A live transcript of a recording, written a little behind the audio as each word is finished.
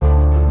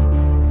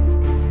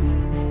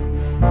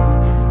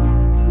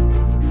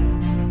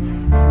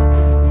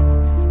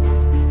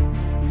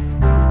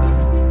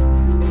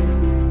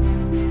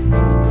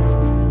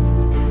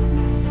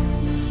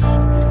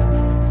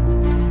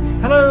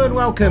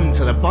Welcome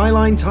to the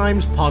Byline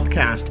Times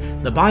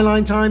podcast. The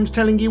Byline Times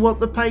telling you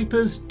what the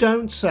papers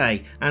don't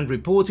say and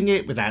reporting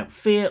it without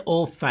fear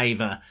or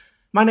favour.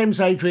 My name's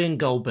Adrian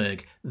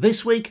Goldberg.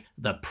 This week,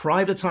 the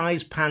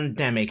privatised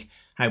pandemic.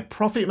 How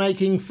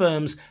profit-making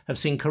firms have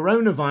seen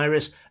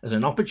coronavirus as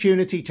an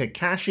opportunity to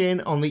cash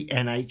in on the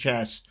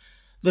NHS.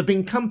 There have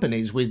been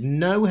companies with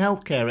no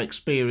healthcare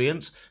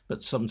experience,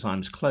 but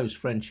sometimes close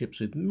friendships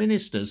with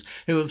ministers,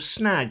 who have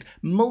snagged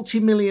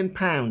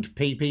multi-million-pound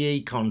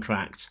PPE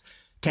contracts.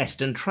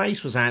 Test and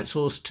Trace was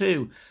outsourced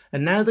too,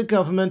 and now the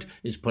government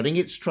is putting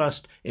its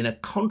trust in a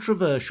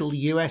controversial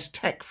US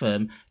tech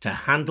firm to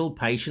handle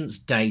patients'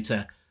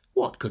 data.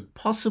 What could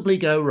possibly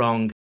go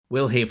wrong?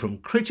 We'll hear from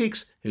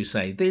critics who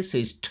say this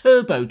is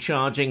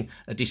turbocharging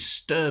a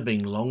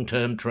disturbing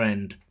long-term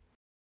trend.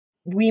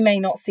 We may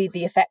not see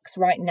the effects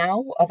right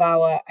now of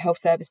our health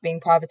service being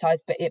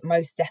privatised, but it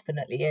most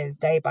definitely is,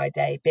 day by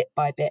day, bit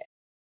by bit.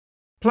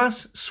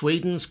 Plus,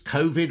 Sweden's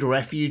COVID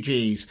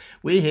refugees.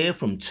 We hear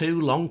from two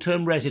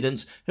long-term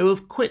residents who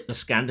have quit the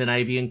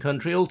Scandinavian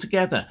country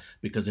altogether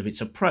because of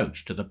its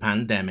approach to the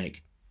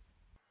pandemic.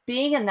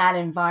 Being in that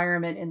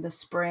environment in the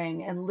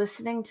spring and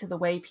listening to the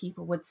way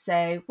people would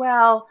say,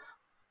 well,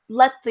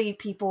 let the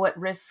people at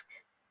risk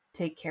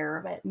take care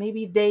of it.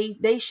 Maybe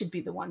they should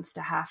be the ones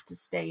to have to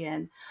stay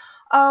in.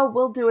 Oh,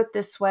 we'll do it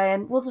this way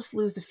and we'll just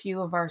lose a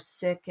few of our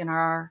sick and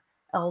our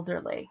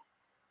elderly.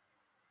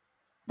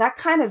 That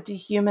kind of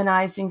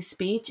dehumanizing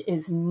speech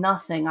is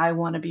nothing I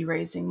want to be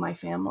raising my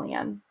family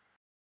in.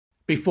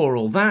 Before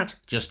all that,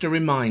 just a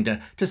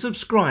reminder to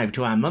subscribe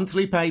to our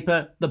monthly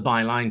paper, The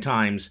Byline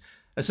Times.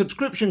 A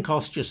subscription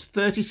costs just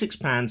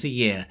 £36 a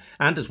year,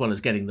 and as well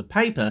as getting the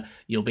paper,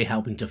 you'll be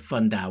helping to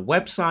fund our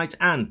website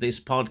and this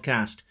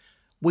podcast.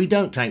 We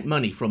don't take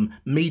money from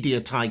media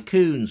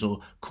tycoons or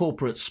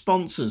corporate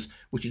sponsors,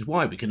 which is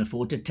why we can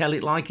afford to tell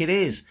it like it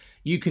is.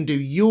 You can do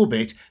your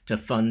bit to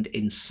fund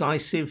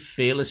incisive,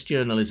 fearless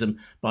journalism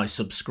by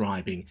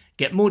subscribing.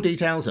 Get more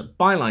details at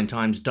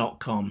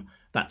bylinetimes.com.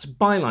 That's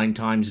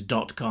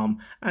bylinetimes.com.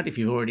 And if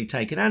you've already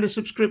taken out a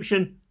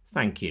subscription,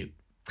 thank you.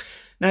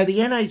 Now, the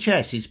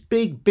NHS is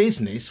big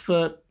business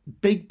for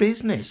big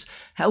business.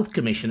 Health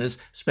commissioners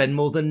spend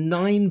more than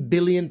 £9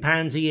 billion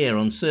a year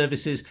on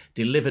services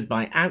delivered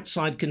by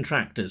outside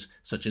contractors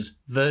such as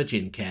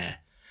Virgin Care.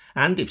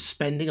 And if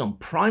spending on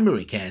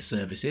primary care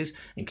services,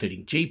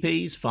 including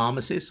GPs,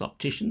 pharmacists,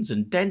 opticians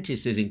and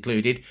dentists is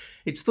included,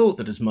 it's thought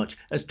that as much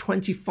as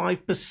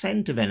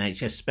 25% of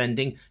NHS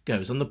spending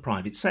goes on the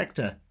private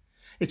sector.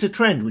 It's a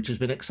trend which has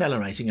been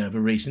accelerating over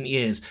recent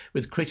years,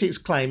 with critics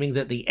claiming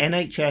that the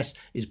NHS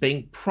is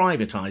being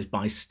privatised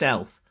by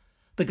stealth.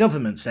 The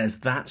government says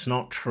that's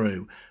not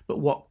true, but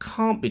what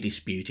can't be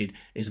disputed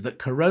is that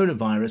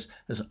coronavirus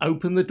has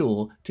opened the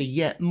door to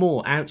yet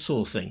more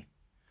outsourcing.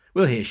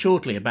 We'll hear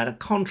shortly about a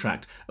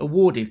contract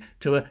awarded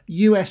to a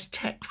US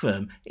tech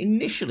firm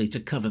initially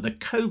to cover the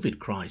COVID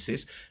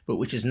crisis, but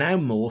which has now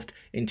morphed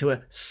into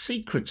a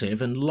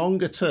secretive and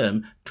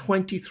longer-term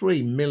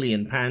 £23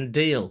 million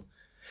deal.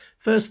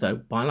 First, though,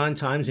 Byline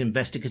Times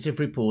investigative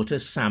reporter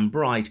Sam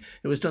Bright,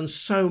 who has done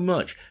so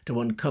much to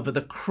uncover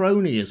the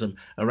cronyism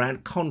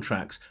around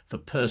contracts for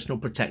personal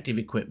protective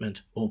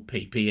equipment, or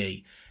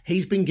PPE.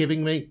 He's been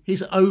giving me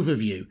his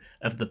overview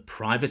of the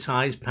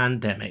privatised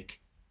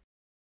pandemic.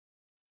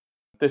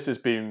 This has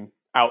been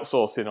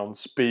outsourcing on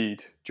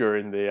speed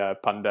during the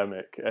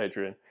pandemic,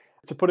 Adrian.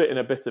 To put it in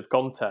a bit of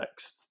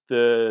context,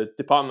 the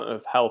Department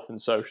of Health and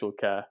Social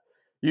Care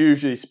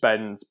usually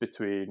spends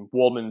between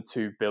 £1 and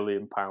 £2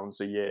 billion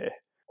a year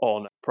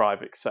on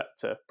private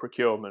sector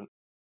procurement.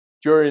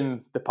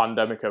 During the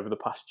pandemic over the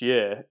past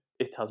year,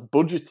 it has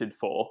budgeted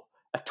for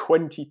a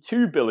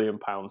 £22 billion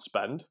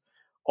spend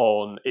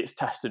on its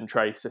test and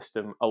trace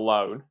system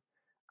alone,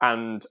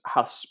 and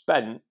has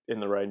spent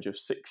in the range of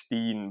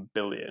 £16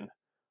 billion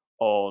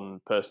on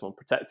personal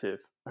protective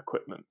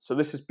equipment. So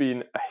this has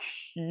been a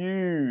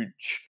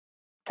huge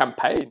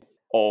campaign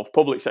of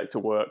public sector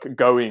work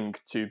going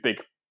to big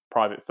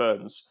private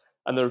firms.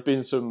 And there have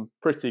been some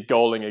pretty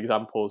galling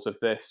examples of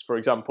this. For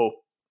example,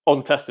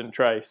 on test and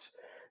trace,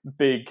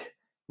 big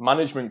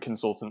management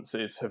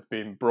consultancies have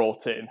been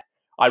brought in.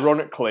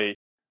 Ironically,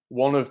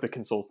 one of the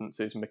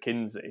consultancies,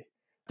 McKinsey,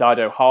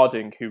 Dido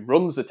Harding, who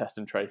runs the test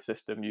and trace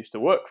system, used to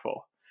work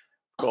for.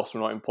 Of course, we're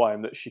not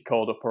implying that she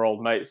called up her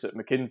old mates at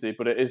McKinsey,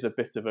 but it is a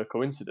bit of a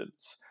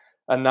coincidence.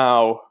 And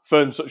now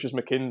firms such as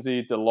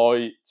McKinsey,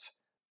 Deloitte,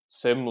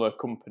 similar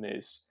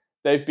companies,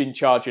 they've been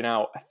charging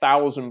out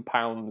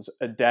 £1,000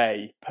 a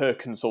day per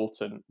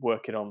consultant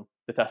working on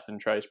the test and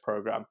trace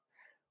programme.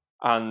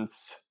 And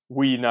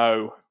we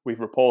know, we've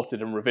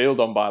reported and revealed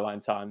on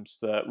Byline Times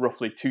that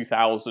roughly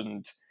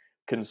 2,000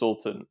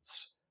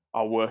 consultants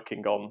are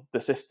working on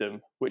the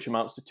system, which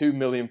amounts to £2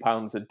 million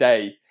a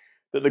day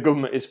that the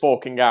government is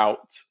forking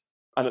out.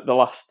 And at the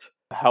last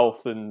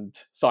Health and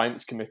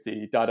Science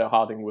Committee, Dido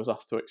Harding was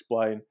asked to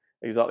explain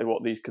exactly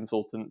what these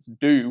consultants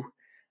do.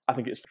 I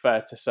think it's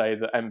fair to say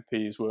that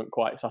MPs weren't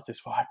quite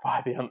satisfied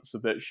by the answer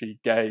that she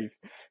gave,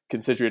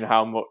 considering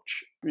how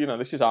much,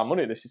 this is our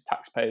money, this is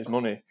taxpayers'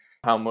 money,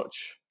 how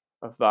much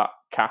of that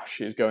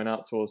cash is going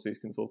out towards these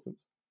consultants.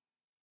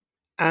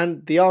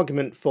 And the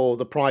argument for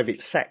the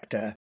private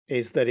sector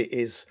is that it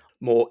is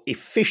more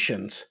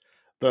efficient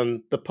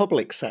than the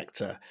public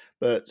sector.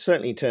 But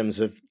certainly in terms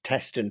of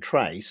test and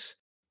trace,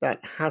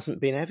 that hasn't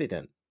been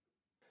evident.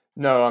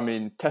 No, I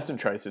mean, Test and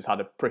Trace has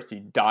had a pretty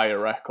dire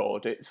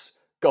record. It's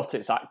got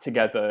its act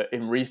together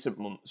in recent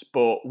months,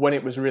 but when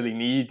it was really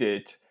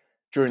needed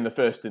during the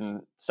first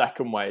and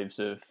second waves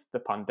of the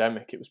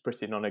pandemic, it was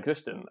pretty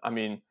non-existent. I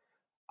mean,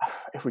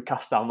 if we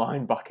cast our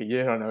mind back a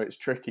year, I know it's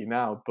tricky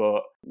now,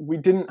 but we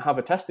didn't have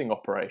a testing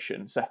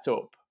operation set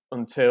up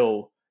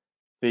until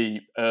the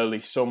early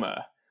summer.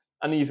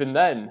 And even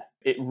then,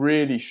 it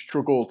really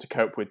struggled to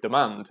cope with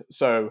demand.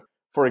 So,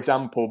 for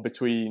example,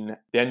 between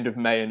the end of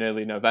May and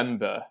early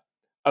November,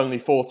 only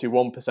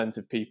 41%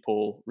 of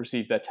people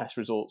received their test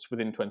results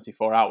within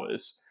 24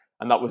 hours.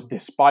 And that was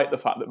despite the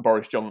fact that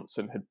Boris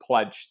Johnson had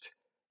pledged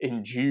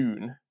in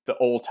June that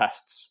all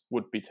tests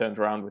would be turned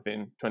around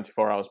within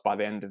 24 hours by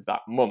the end of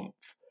that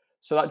month.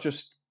 So that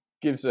just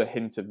gives a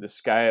hint of the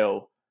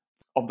scale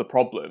of the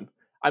problem.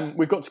 And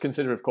we've got to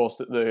consider, of course,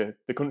 that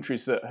the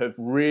countries that have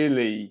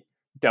really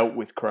dealt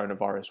with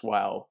coronavirus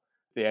well,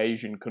 the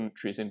Asian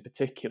countries in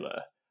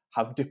particular,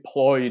 have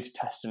deployed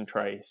test and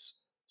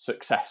trace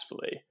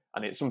successfully.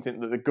 And it's something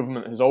that the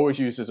government has always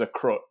used as a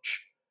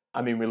crutch.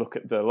 I mean, we look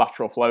at the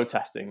lateral flow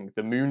testing,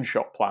 the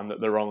moonshot plan that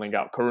they're rolling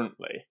out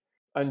currently.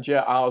 And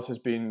yet ours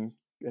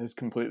has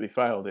completely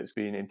failed. It's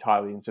been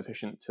entirely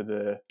insufficient to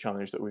the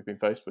challenge that we've been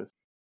faced with.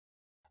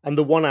 And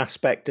the one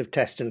aspect of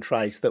test and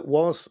trace that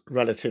was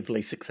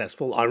relatively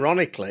successful,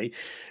 ironically,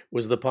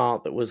 was the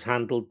part that was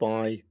handled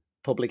by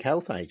public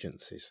health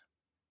agencies.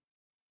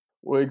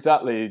 Well,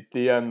 exactly.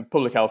 The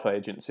public health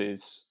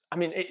agencies, I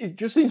mean, it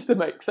just seems to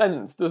make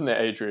sense, doesn't it,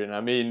 Adrian?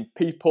 I mean,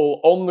 people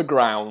on the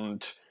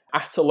ground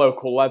at a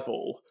local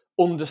level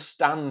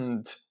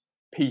understand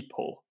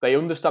people. They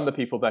understand the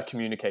people they're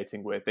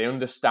communicating with. They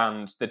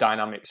understand the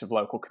dynamics of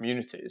local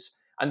communities.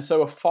 And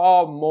so are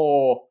far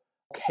more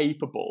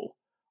capable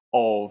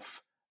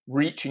of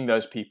reaching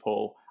those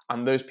people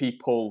and those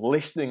people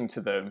listening to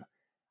them,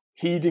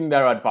 heeding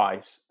their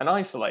advice and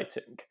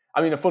isolating.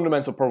 I mean, a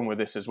fundamental problem with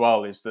this as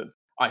well is that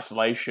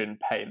isolation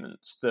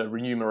payments, the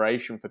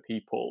remuneration for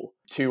people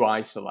to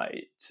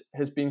isolate,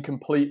 has been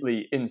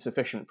completely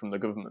insufficient from the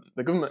government.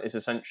 The government is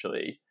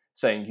essentially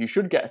saying you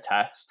should get a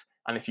test,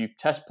 and if you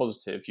test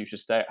positive, you should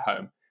stay at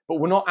home. But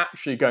we're not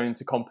actually going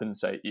to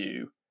compensate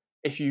you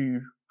if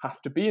you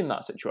have to be in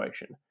that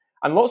situation.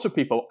 And lots of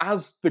people,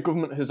 as the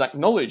government has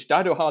acknowledged,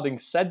 Dido Harding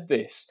said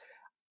this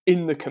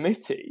in the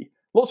committee,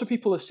 lots of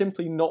people are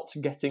simply not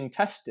getting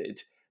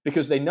tested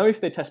because they know if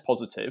they test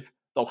positive,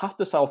 they'll have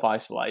to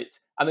self-isolate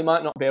and they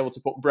might not be able to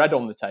put bread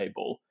on the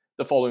table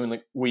the following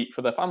week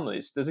for their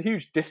families. There's a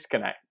huge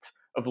disconnect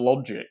of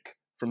logic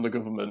from the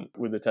government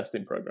with the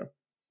testing programme.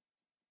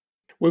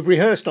 We've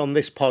rehearsed on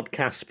this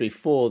podcast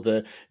before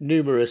the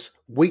numerous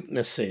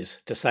weaknesses,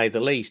 to say the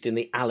least, in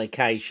the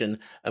allocation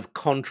of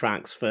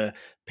contracts for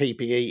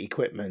PPE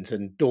equipment,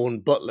 and Dawn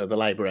Butler, the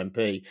Labour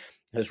MP,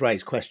 has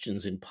raised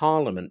questions in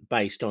Parliament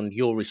based on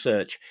your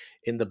research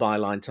in the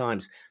Byline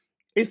Times.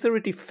 Is there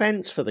a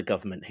defence for the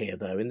government here,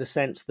 though, in the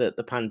sense that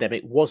the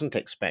pandemic wasn't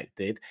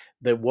expected,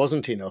 there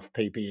wasn't enough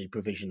PPE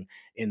provision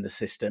in the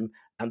system,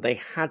 and they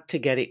had to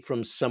get it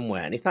from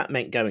somewhere? And if that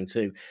meant going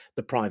to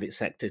the private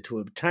sector to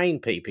obtain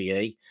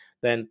PPE,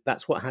 then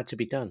that's what had to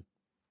be done.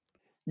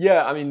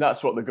 Yeah, I mean,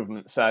 that's what the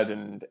government said,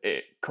 and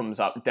it comes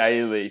up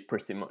daily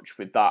pretty much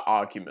with that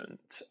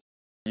argument.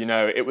 You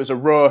know, it was a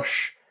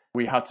rush,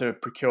 we had to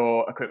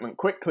procure equipment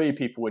quickly,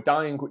 people were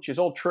dying, which is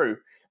all true.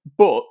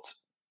 But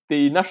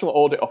the National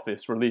Audit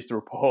Office released a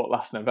report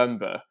last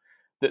November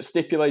that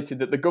stipulated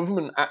that the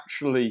government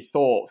actually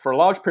thought for a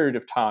large period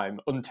of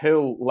time,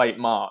 until late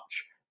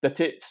March,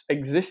 that its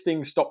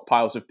existing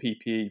stockpiles of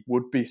PPE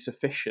would be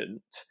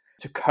sufficient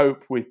to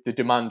cope with the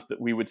demand that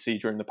we would see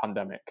during the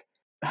pandemic.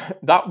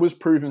 That was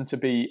proven to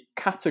be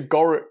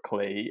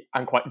categorically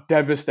and quite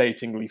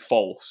devastatingly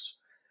false.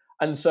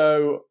 And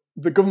so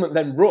the government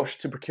then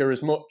rushed to procure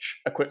as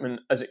much equipment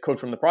as it could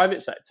from the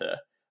private sector.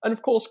 And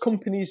of course,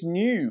 companies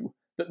knew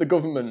that the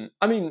government,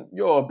 I mean,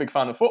 you're a big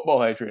fan of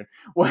football, Adrian.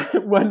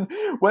 When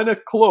a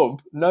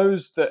club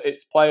knows that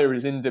its player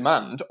is in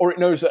demand, or it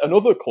knows that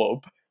another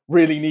club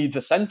really needs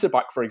a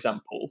centre-back, for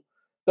example,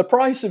 the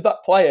price of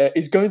that player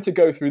is going to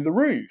go through the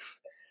roof.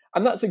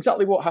 And that's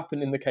exactly what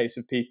happened in the case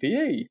of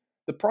PPE.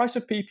 The price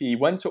of PPE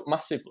went up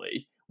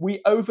massively.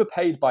 We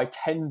overpaid by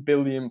 £10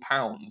 billion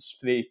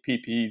for the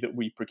PPE that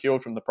we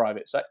procured from the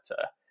private sector.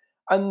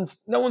 And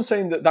no one's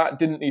saying that that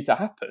didn't need to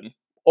happen.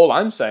 All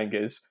I'm saying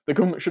is the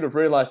government should have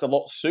realised a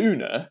lot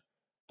sooner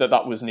that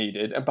that was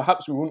needed, and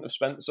perhaps we wouldn't have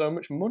spent so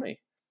much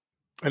money.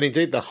 And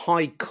indeed, the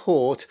High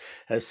Court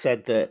has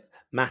said that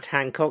Matt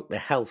Hancock, the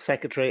Health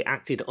Secretary,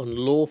 acted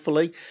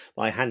unlawfully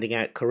by handing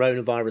out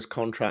coronavirus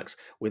contracts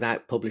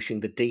without publishing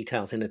the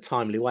details in a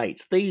timely way.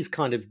 It's these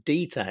kind of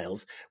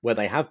details where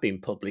they have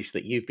been published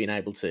that you've been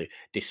able to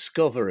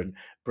discover and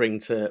bring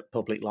to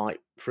public light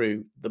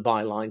through the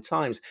Byline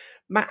Times.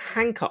 Matt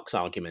Hancock's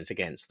argument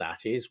against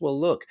that is, well,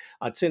 look,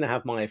 I'd sooner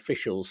have my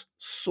officials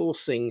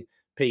sourcing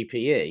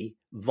PPE,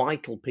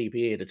 vital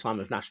PPE at a time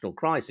of national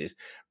crisis,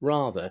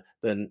 rather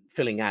than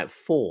filling out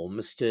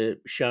forms to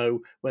show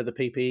where the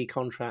PPE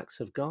contracts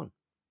have gone.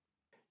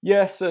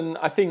 Yes, and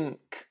I think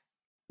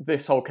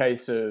this whole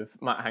case of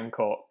Matt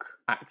Hancock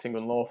acting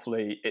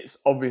unlawfully, it's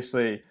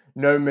obviously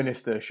no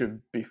minister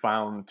should be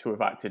found to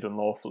have acted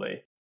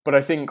unlawfully. But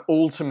I think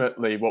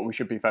ultimately what we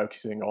should be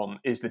focusing on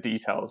is the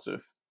details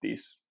of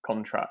these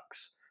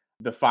contracts.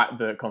 The fact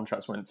that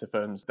contracts went to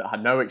firms that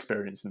had no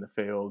experience in the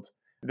field.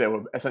 They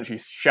were essentially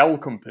shell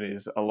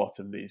companies, a lot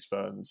of these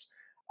firms.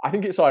 I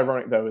think it's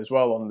ironic, though, as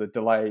well, on the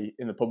delay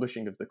in the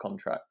publishing of the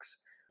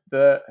contracts,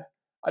 that,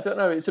 I don't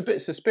know, it's a bit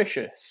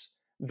suspicious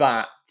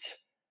that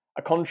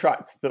a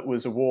contract that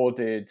was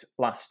awarded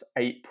last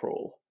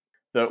April,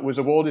 that was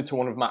awarded to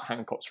one of Matt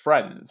Hancock's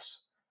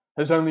friends,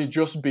 has only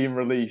just been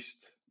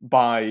released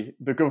by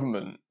the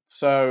government.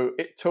 So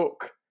it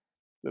took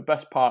the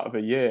best part of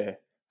a year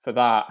for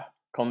that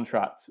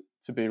contract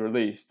to be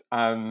released.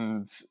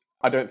 And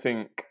I don't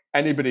think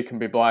anybody can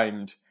be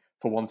blamed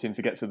for wanting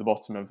to get to the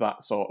bottom of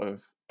that sort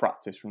of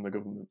practice from the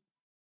government.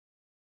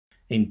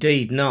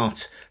 Indeed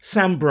not.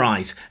 Sam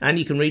Bright, and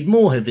you can read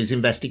more of his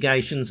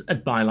investigations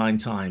at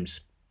Byline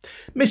Times.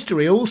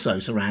 Mystery also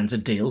surrounds a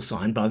deal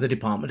signed by the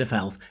Department of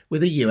Health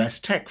with a US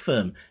tech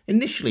firm,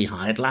 initially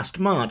hired last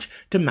March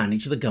to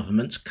manage the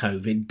government's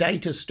COVID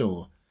data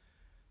store.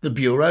 The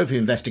Bureau of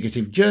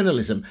Investigative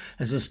Journalism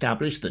has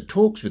established that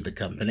talks with the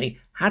company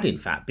had in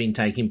fact been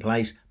taking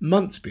place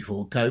months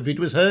before COVID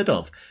was heard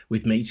of,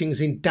 with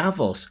meetings in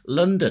Davos,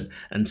 London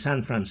and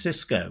San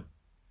Francisco.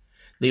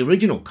 The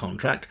original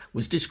contract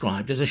was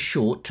described as a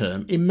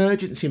short-term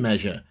emergency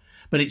measure,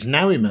 but it's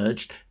now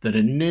emerged that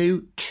a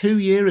new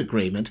 2-year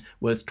agreement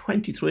worth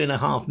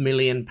 £23.5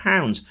 million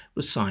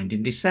was signed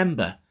in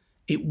December.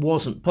 It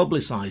wasn't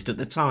publicised at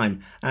the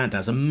time and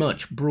has a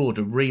much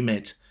broader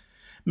remit.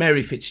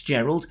 Mary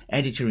Fitzgerald,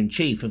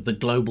 editor-in-chief of the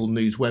global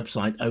news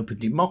website Open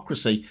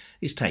Democracy,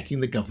 is taking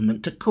the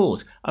government to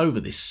court over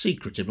this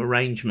secretive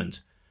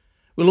arrangement.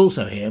 We'll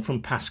also hear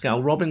from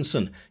Pascal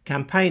Robinson,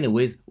 campaigner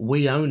with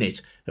We Own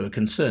It, who are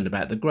concerned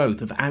about the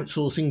growth of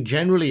outsourcing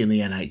generally in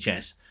the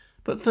NHS.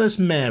 But first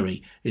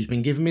Mary, who's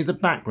been giving me the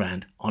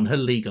background on her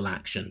legal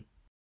action.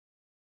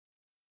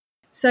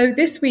 So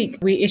this week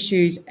we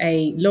issued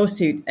a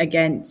lawsuit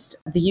against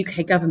the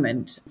UK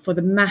government for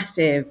the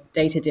massive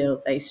data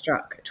deal they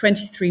struck,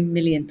 £23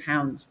 million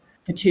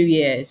for 2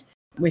 years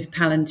with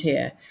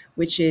Palantir,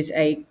 which is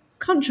a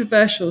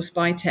controversial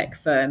spy tech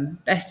firm,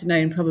 best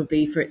known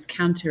probably for its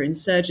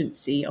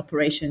counterinsurgency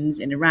operations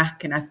in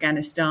Iraq and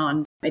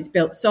Afghanistan. It's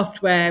built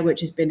software which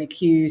has been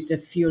accused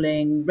of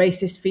fueling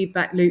racist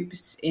feedback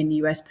loops in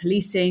US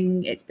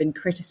policing. It's been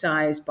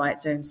criticised by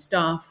its own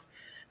staff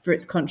for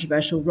its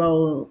controversial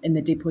role in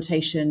the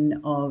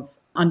deportation of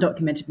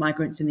undocumented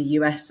migrants in the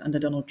US under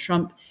Donald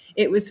Trump.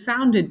 It was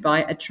founded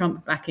by a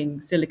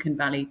Trump-backing Silicon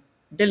Valley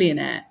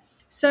billionaire.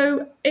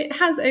 So it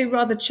has a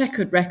rather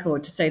checkered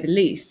record, to say the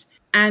least.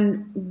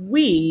 And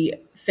we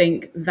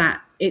think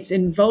that its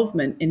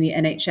involvement in the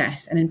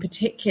NHS, and in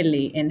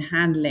particularly in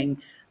handling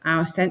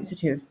our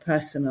sensitive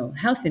personal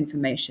health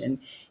information,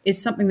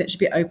 is something that should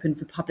be open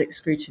for public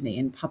scrutiny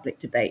and public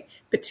debate,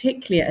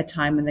 particularly at a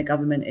time when the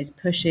government is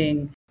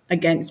pushing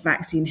against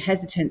vaccine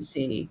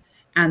hesitancy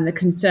and the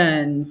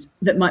concerns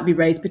that might be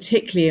raised,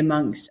 particularly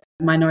amongst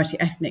minority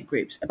ethnic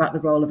groups, about the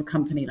role of a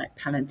company like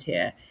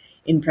Palantir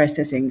in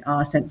processing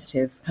our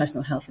sensitive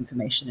personal health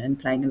information and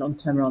playing a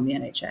long-term role in the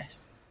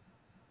NHS.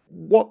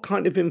 What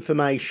kind of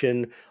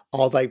information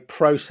are they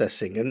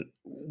processing, and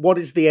what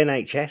is the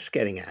NHS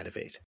getting out of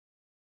it?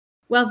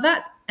 Well,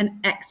 that's an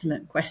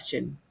excellent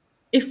question.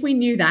 If we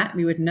knew that,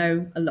 we would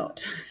know a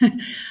lot.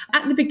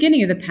 At the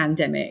beginning of the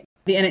pandemic,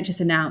 the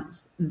NHS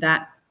announced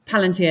that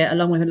Palantir,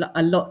 along with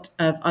a lot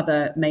of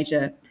other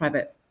major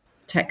private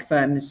tech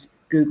firms,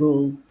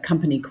 Google, a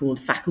company called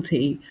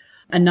Faculty,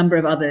 a number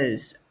of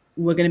others,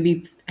 were going to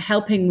be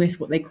helping with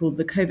what they called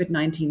the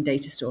COVID-19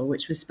 data store,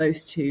 which was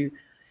supposed to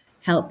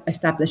help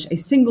establish a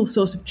single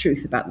source of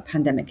truth about the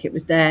pandemic. It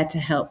was there to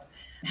help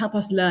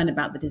us learn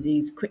about the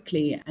disease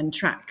quickly and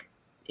track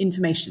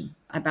information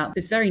about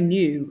this very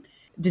new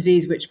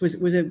disease, which was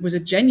a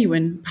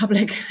genuine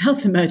public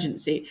health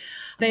emergency.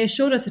 They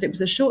assured us that it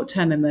was a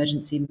short-term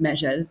emergency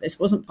measure. This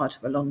wasn't part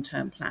of a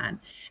long-term plan.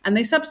 And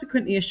they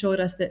subsequently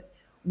assured us that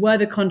were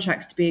the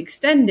contracts to be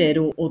extended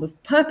or the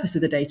purpose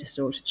of the data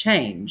store to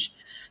change,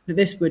 that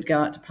this would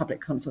go out to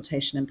public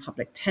consultation and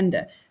public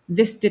tender.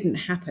 This didn't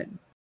happen.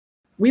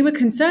 We were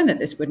concerned that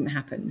this wouldn't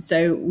happen.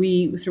 So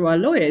we, through our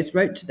lawyers,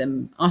 wrote to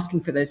them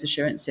asking for those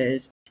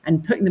assurances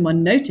and putting them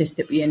on notice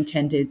that we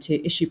intended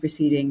to issue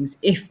proceedings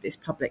if this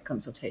public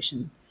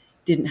consultation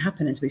didn't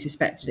happen, as we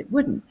suspected it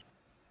wouldn't.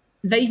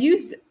 They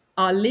used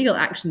our legal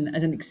action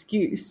as an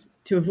excuse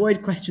to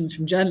avoid questions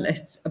from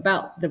journalists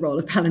about the role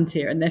of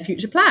Palantir and their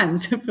future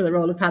plans for the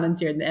role of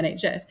Palantir in the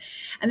NHS.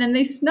 And then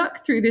they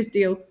snuck through this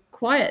deal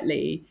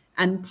quietly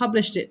and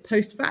published it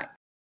post fact.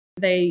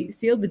 They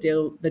sealed the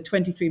deal, the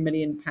 £23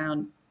 million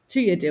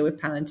 2-year deal with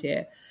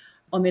Palantir,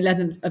 on the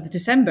 11th of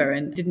December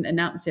and didn't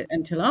announce it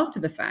until after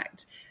the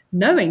fact,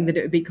 knowing that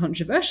it would be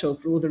controversial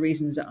for all the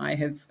reasons that I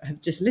have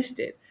just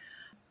listed.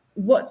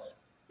 What's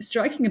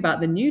striking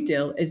about the new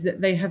deal is that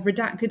they have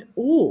redacted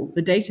all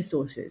the data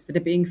sources that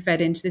are being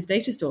fed into this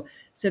data store.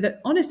 So the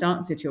honest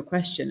answer to your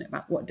question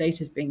about what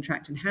data is being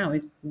tracked and how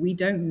is we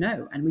don't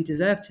know, and we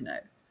deserve to know.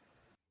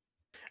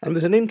 And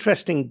there's an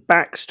interesting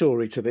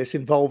backstory to this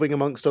involving,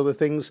 amongst other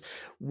things,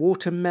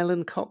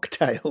 watermelon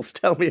cocktails.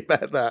 Tell me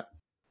about that.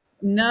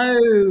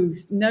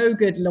 No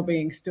good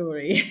lobbying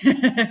story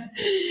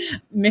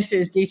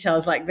misses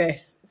details like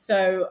this.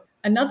 So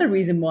another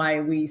reason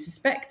why we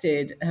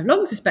have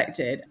long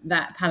suspected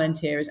that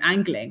Palantir is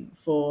angling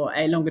for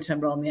a longer term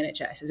role in the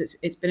NHS is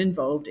it's been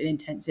involved in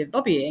intensive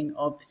lobbying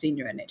of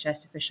senior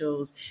NHS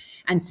officials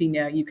and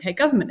senior UK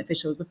government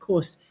officials. Of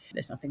course,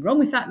 there's nothing wrong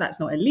with that. That's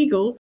not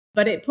illegal.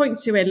 But it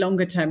points to a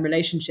longer term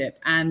relationship.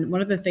 And one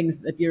of the things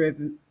that the Bureau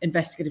of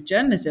Investigative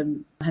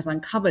Journalism has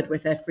uncovered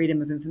with their freedom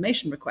of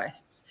information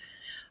requests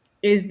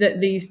is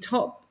that these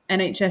top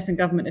NHS and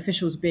government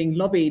officials being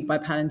lobbied by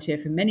Palantir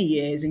for many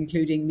years,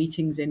 including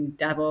meetings in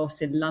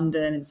Davos, in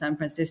London, in San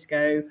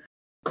Francisco,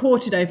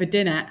 courted over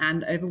dinner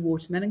and over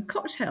watermelon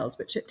cocktails,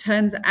 which it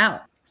turns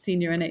out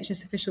senior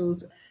NHS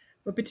officials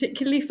were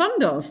particularly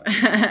fond of,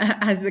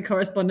 as the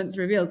correspondence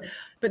reveals.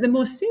 But the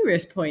more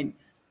serious point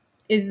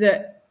is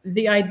that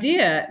the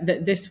idea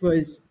that this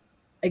was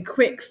a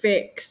quick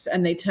fix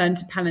and they turned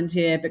to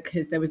Palantir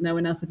because there was no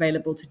one else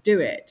available to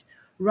do it,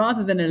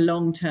 rather than a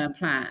long-term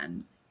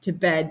plan to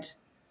bed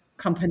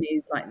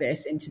companies like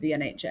this into the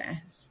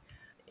NHS,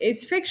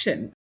 is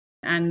fiction.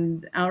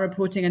 And our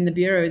reporting and the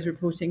Bureau's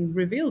reporting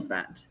reveals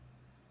that.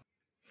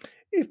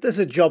 If there's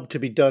a job to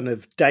be done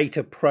of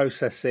data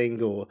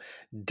processing or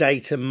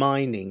data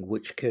mining,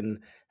 which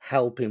can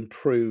help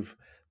improve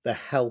the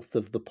health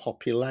of the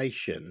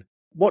population,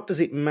 what does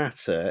it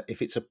matter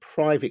if it's a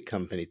private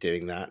company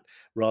doing that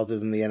rather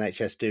than the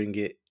NHS doing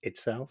it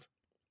itself?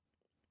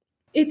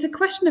 It's a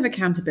question of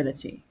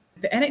accountability.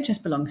 The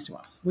NHS belongs to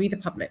us, we the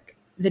public.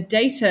 The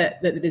data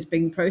that is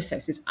being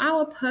processed is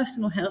our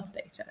personal health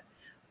data.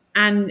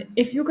 And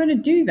if you're going to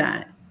do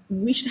that,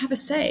 we should have a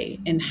say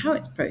in how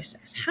it's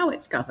processed, how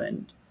it's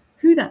governed,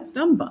 who that's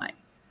done by.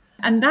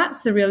 And that's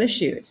the real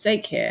issue at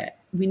stake here.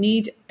 We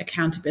need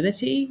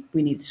accountability,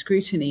 we need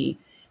scrutiny,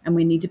 and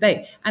we need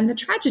debate. And the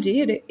tragedy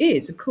it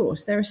is, of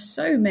course, there are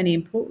so many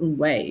important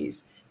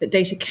ways that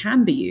data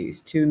can be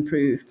used to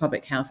improve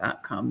public health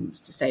outcomes,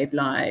 to save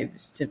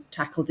lives, to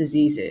tackle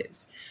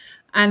diseases.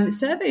 And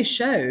surveys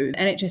show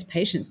NHS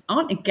patients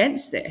aren't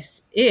against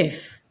this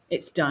if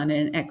it's done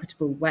in an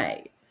equitable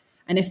way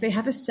and if they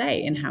have a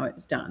say in how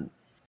it's done.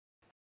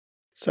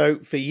 So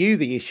for you,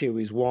 the issue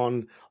is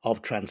one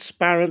of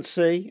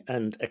transparency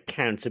and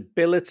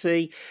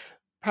accountability.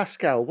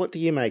 Pascal, what do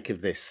you make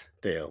of this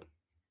deal?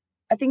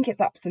 I think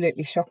it's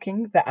absolutely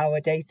shocking that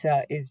our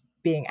data is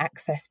being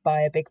accessed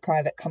by a big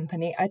private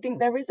company. I think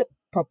there is a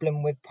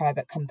problem with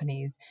private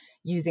companies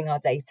using our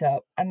data,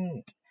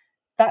 and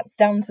that's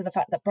down to the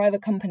fact that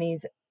private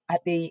companies,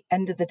 at the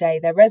end of the day,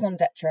 their raison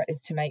d'etre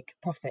is to make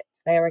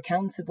profits. They are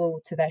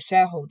accountable to their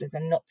shareholders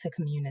and not to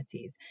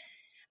communities.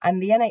 And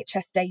the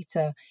NHS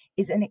data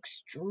is an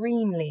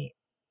extremely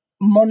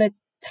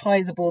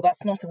monetizable,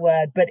 that's not a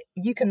word, but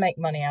you can make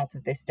money out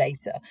of this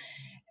data.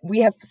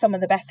 We have some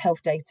of the best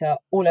health data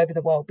all over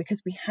the world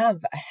because we have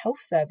a health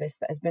service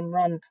that has been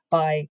run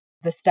by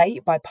the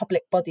state, by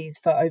public bodies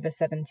for over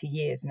 70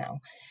 years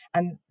now.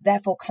 And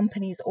therefore,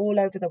 companies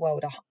all over the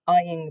world are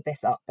eyeing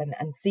this up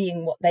and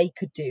seeing what they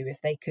could do if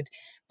they could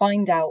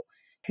find out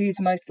who's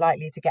most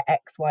likely to get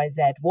X, Y,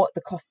 Z, what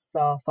the costs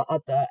are for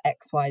other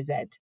X, Y, Z.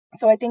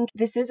 So I think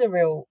this is a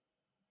real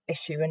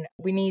issue, and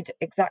we need,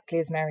 exactly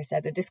as Mary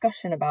said, a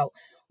discussion about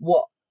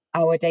what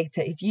our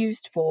data is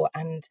used for.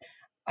 And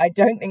I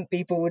don't think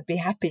people would be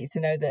happy to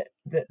know that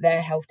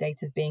their health data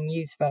is being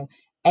used for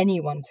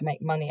anyone to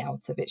make money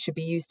out of. It should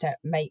be used to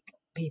make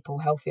people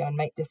healthier and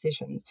make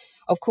decisions.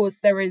 Of course,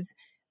 there is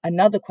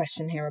another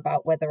question here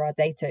about whether our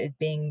data is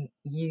being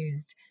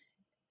used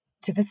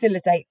to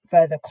facilitate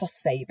further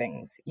cost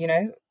savings. You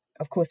know,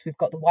 of course, we've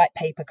got the white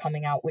paper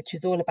coming out, which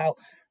is all about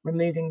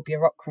removing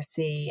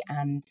bureaucracy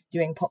and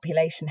doing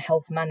population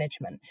health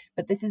management.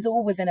 But this is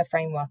all within a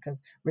framework of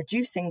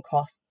reducing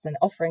costs and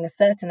offering a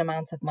certain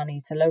amount of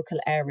money to local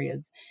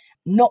areas,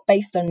 not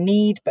based on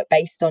need, but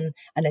based on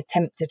an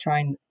attempt to try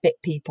and fit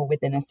people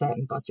within a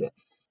certain budget.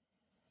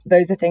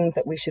 Those are things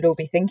that we should all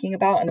be thinking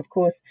about. And of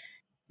course,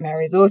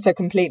 Mary is also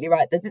completely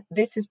right that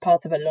this is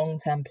part of a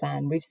long-term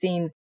plan. We've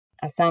seen,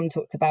 as Sam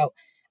talked about,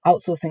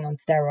 outsourcing on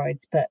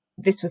steroids, but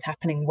this was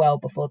happening well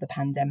before the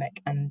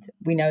pandemic. And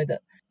we know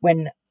that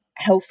when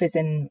health is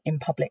in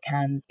public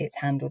hands, it's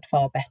handled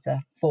far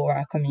better for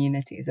our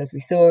communities, as we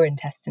saw in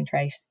Test and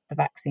Trace, the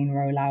vaccine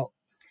rollout.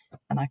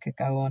 and I could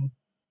go on.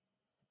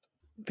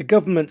 The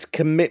government's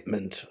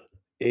commitment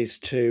is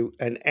to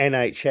an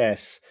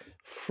NHS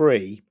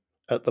free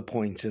at the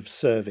point of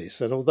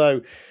service. And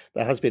although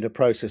there has been a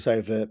process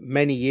over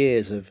many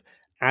years of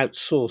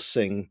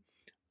outsourcing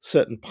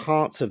certain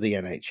parts of the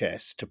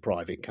NHS to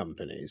private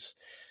companies,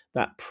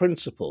 that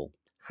principle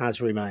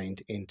has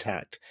remained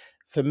intact.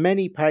 For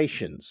many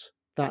patients,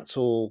 that's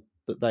all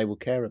that they will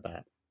care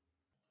about.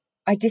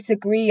 I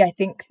disagree. I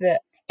think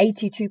that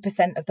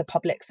 82% of the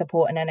public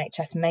support an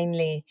NHS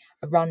mainly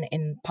run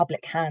in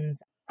public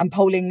hands. And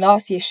polling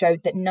last year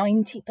showed that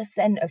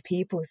 90% of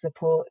people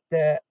support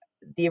the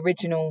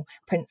original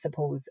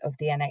principles of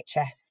the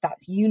NHS.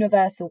 That's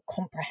universal,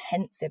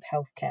 comprehensive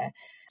healthcare,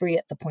 free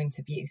at the point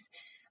of use.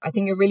 I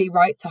think you're really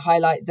right to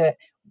highlight that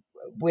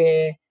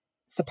we're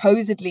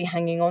supposedly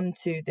hanging on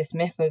to this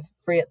myth of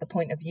free at the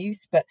point of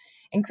use, but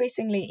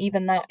increasingly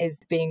even that is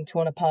being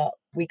torn apart.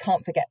 We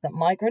can't forget that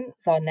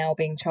migrants are now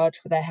being charged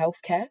for their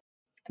healthcare.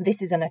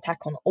 This is an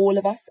attack on all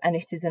of us, and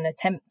it is an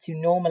attempt to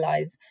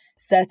normalise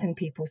certain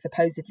people,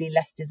 supposedly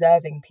less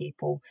deserving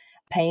people,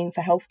 paying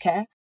for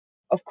healthcare.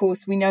 Of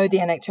course, we know the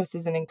NHS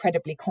is an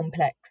incredibly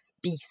complex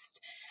beast,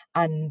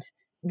 and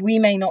we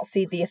may not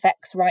see the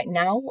effects right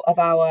now of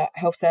our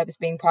health service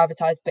being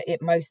privatised, but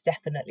it most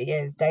definitely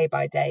is, day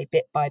by day,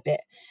 bit by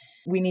bit.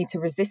 We need to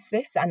resist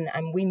this,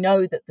 and we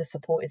know that the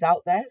support is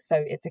out there, so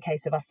it's a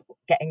case of us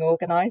getting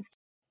organised.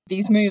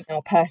 These moves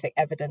are perfect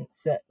evidence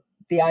that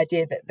the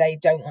idea that they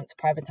don't want to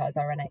privatise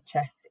our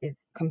NHS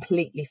is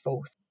completely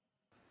false.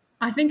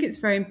 I think it's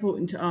very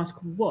important to ask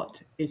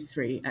what is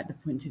free at the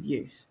point of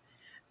use.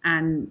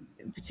 And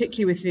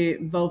particularly with the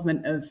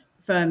involvement of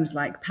firms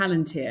like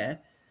Palantir,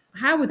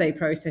 how are they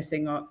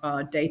processing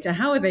our data?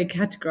 How are they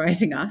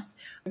categorising us?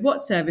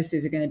 What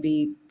services are going to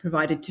be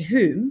provided to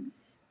whom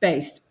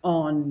based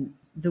on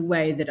the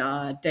way that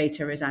our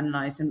data is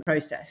analysed and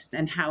processed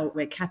and how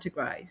we're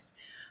categorised?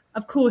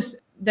 Of course,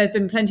 there have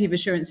been plenty of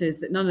assurances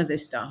that none of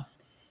this stuff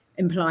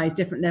implies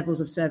different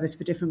levels of service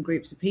for different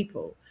groups of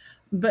people.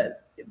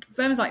 But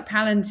firms like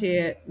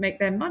Palantir make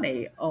their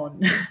money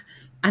on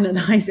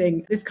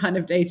analysing this kind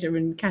of data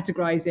and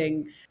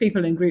categorising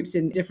people and groups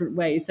in different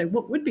ways. So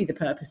what would be the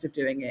purpose of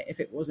doing it if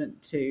it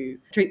wasn't to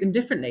treat them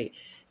differently?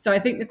 So I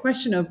think the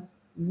question of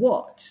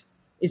what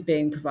is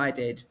being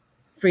provided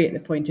free at the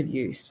point of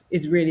use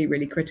is really,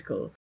 really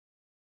critical.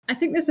 I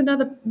think there's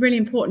another really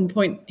important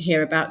point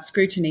here about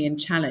scrutiny and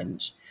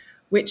challenge,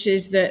 which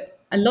is that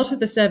a lot of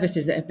the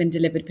services that have been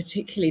delivered,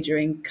 particularly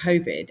during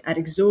COVID, at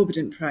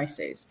exorbitant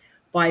prices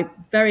by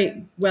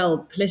very well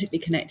politically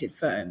connected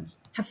firms,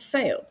 have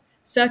failed.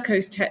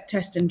 Serco's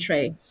Test and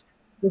Trace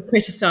was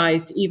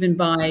criticised even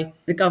by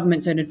the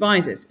government's own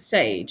advisors,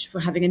 SAGE, for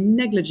having a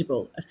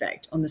negligible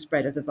effect on the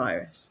spread of the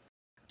virus.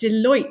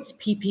 Deloitte's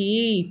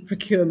PPE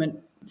procurement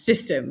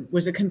system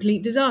was a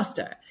complete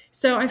disaster.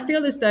 So I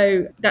feel as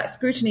though that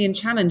scrutiny and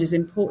challenge is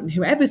important,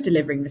 whoever's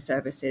delivering the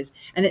services,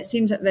 and it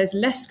seems that there's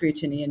less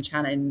scrutiny and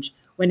challenge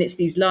when it's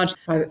these large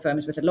private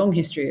firms with a long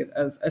history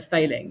of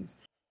failings.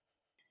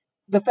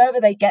 The further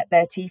they get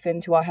their teeth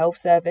into our health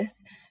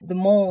service, the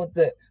more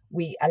that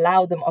we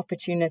allow them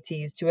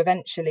opportunities to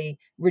eventually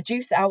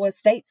reduce our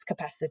state's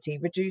capacity,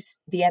 reduce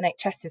the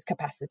NHS's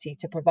capacity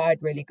to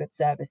provide really good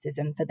services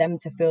and for them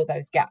to fill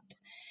those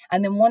gaps.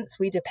 And then once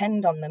we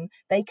depend on them,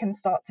 they can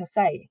start to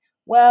say,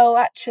 well,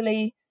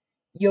 actually,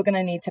 you're going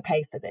to need to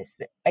pay for this.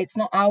 It's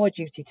not our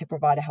duty to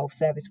provide a health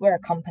service. We're a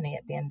company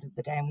at the end of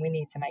the day and we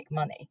need to make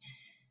money.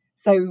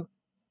 So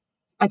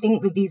I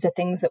think that these are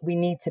things that we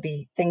need to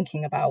be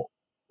thinking about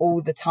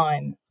all the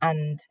time.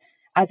 And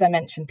as I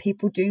mentioned,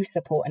 people do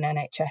support an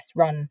NHS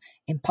run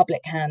in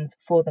public hands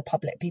for the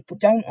public. People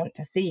don't want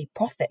to see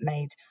profit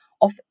made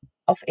off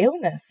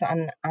illness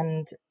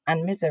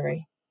and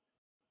misery.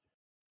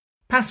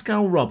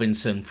 Pascal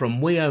Robinson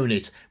from We Own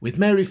It with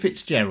Mary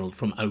Fitzgerald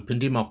from Open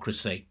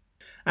Democracy.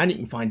 And you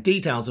can find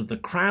details of the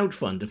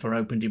crowdfunder for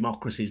Open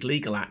Democracy's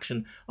legal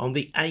action on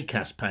the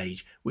ACAS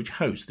page, which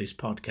hosts this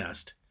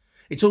podcast.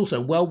 It's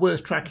also well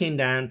worth tracking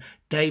down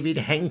David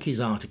Henke's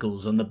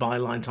articles on the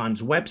Byline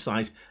Times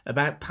website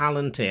about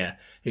Palantir,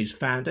 whose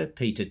founder,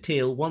 Peter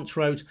Thiel, once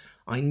wrote,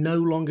 "I no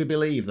longer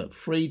believe that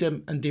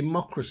freedom and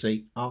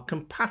democracy are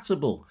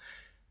compatible."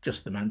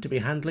 Just the man to be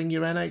handling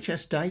your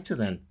NHS data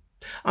then.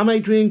 I'm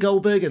Adrian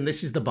Goldberg and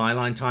this is the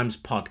Byline Times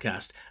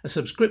podcast. A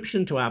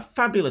subscription to our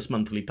fabulous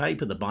monthly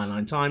paper, the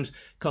Byline Times,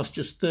 costs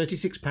just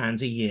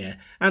 £36 a year.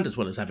 And as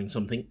well as having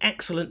something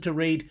excellent to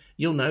read,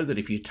 you'll know that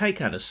if you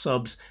take out a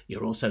subs,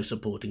 you're also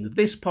supporting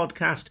this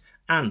podcast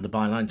and the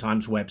Byline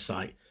Times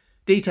website.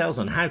 Details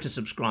on how to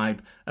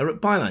subscribe are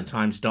at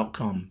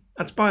bylinetimes.com.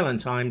 That's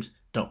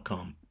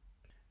bylinetimes.com.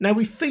 Now,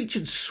 we've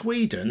featured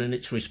Sweden and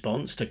its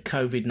response to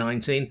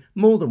COVID-19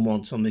 more than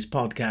once on this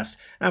podcast,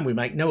 and we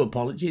make no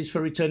apologies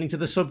for returning to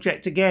the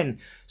subject again.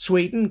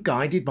 Sweden,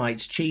 guided by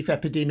its chief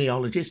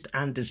epidemiologist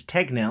Anders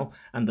Tegnell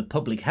and the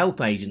Public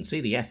Health Agency,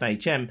 the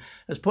FHM,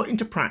 has put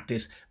into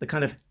practice the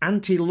kind of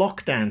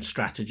anti-lockdown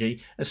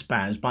strategy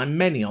espoused by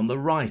many on the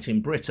right in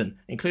Britain,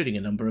 including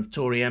a number of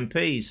Tory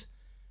MPs.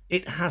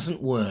 It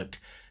hasn't worked.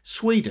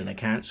 Sweden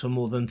accounts for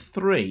more than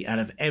 3 out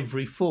of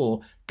every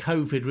 4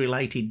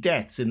 COVID-related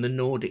deaths in the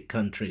Nordic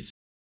countries.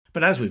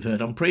 But as we've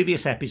heard on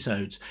previous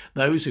episodes,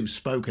 those who've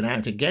spoken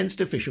out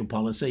against official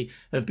policy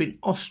have been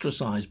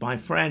ostracised by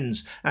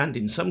friends and,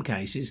 in some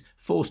cases,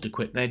 forced to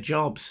quit their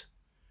jobs.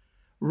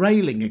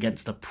 Railing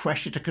against the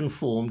pressure to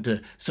conform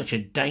to such a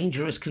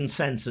dangerous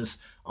consensus,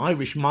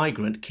 Irish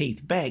migrant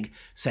Keith Begg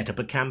set up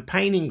a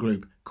campaigning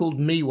group called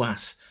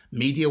MIWAS,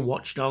 Media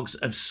Watchdogs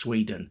of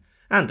Sweden,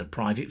 and a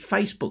private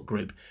Facebook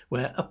group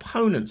where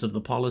opponents of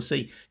the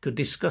policy could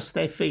discuss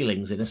their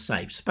feelings in a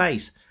safe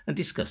space and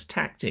discuss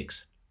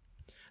tactics.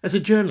 As a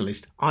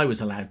journalist, I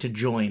was allowed to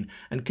join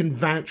and can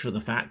vouch for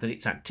the fact that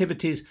its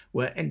activities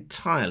were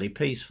entirely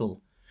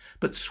peaceful.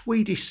 But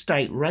Swedish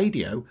State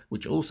Radio,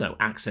 which also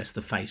accessed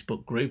the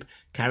Facebook group,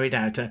 carried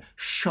out a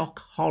shock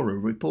horror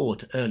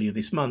report earlier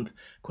this month,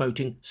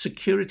 quoting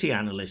security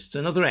analysts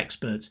and other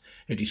experts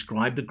who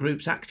described the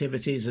group's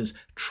activities as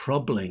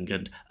troubling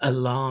and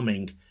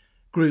alarming.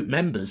 Group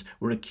members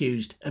were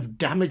accused of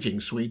damaging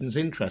Sweden's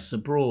interests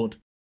abroad.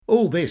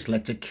 All this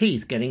led to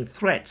Keith getting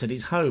threats at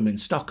his home in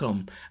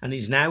Stockholm, and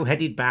he's now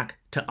headed back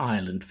to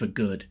Ireland for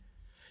good.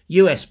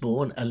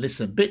 US-born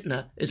Alyssa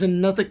Bittner is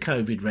another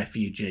COVID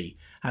refugee,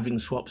 having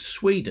swapped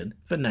Sweden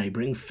for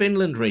neighbouring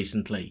Finland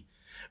recently.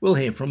 We'll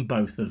hear from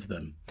both of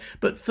them.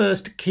 But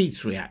first,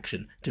 Keith's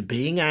reaction to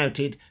being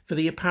outed for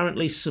the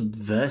apparently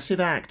subversive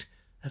act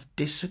of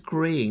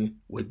disagreeing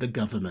with the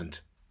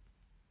government.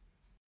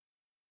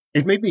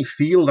 It made me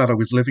feel that I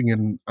was living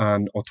in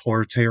an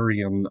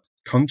authoritarian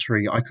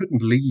country. I couldn't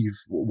believe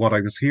what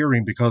I was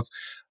hearing because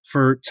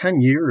for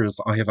 10 years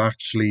I have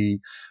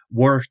actually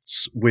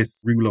worked with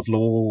rule of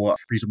law,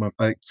 freedom of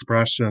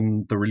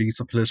expression, the release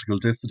of political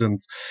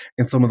dissidents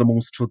in some of the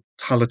most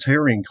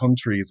totalitarian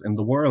countries in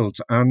the world.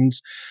 And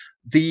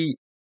the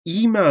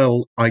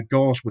email I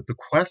got with the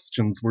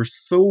questions were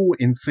so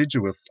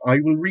insidious. I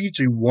will read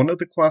you one of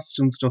the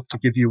questions just to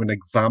give you an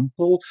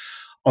example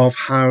of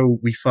how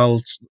we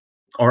felt,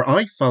 or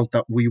I felt,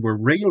 that we were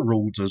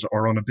railroaded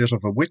or on a bit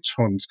of a witch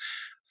hunt.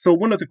 So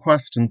one of the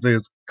questions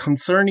is,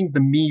 concerning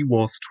the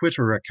MIWAS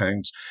Twitter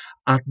account,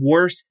 at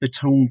worst the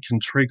tone can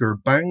trigger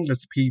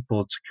boundless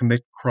people to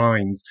commit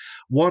crimes.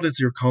 What is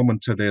your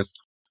comment to this?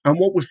 And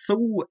what was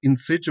so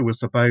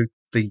insidious about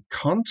the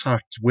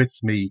contact with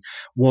me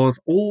was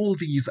all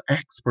these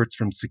experts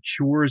from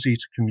security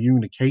to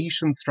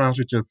communication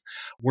strategists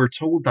were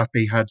told that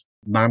they had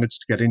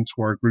managed to get into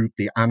our group,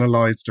 they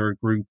analysed our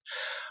group.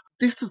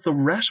 This is the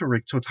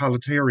rhetoric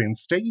totalitarian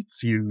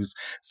states use.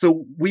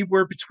 So we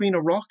were between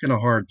a rock and a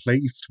hard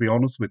place, to be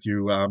honest with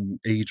you,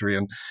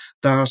 Adrian,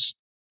 that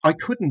I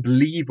couldn't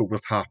believe it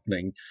was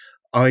happening.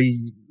 I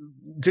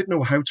didn't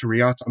know how to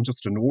react. I'm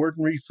just an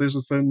ordinary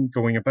citizen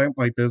going about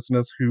my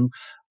business who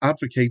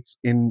advocates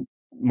in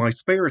my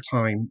spare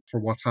time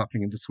for what's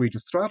happening in the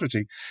Swedish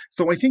strategy.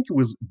 So I think it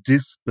was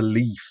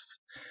disbelief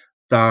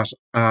that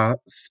a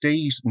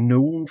state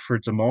known for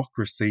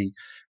democracy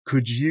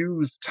could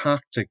use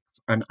tactics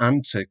and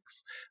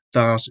antics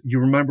that, you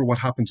remember what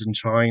happened in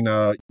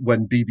China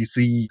when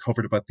BBC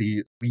covered about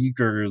the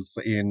Uyghurs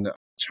in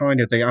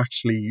China, they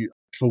actually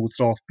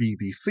closed off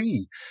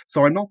BBC.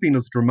 So I'm not being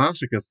as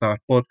dramatic as that,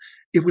 but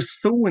it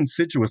was so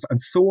insidious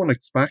and so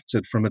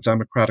unexpected from a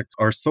democratic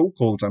or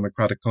so-called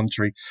democratic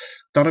country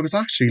that I was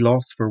actually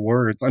lost for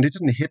words. And it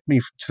didn't hit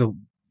me till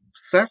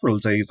several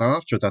days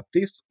after that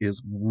this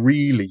is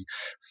really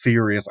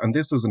serious and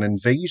this is an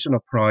invasion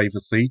of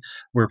privacy.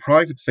 We're a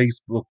private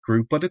Facebook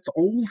group, but it's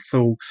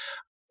also,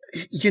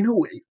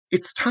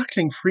 it's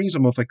tackling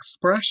freedom of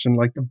expression,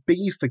 like the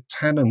basic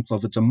tenets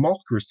of a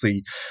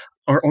democracy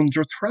are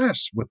under threat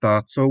with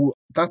that. So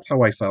that's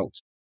how I felt.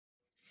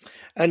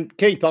 And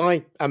Keith,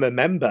 I am a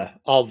member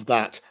of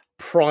that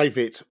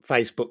private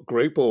Facebook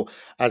group, or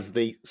as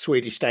the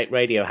Swedish State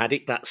Radio had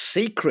it, that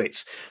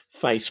secret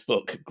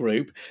Facebook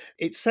group.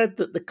 It said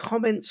that the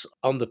comments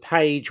on the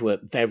page were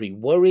very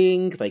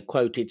worrying. They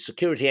quoted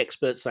security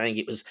experts saying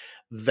it was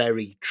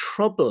very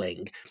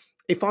troubling.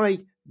 If I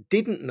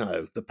didn't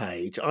know the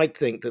page, I'd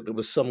think that there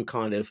was some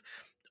kind of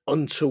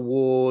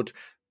untoward,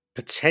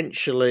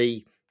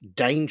 potentially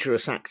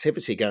dangerous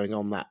activity going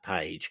on that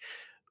page.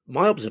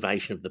 My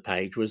observation of the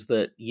page was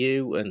that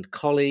you and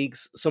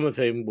colleagues, some of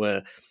whom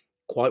were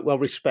quite well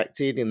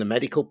respected in the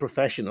medical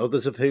profession,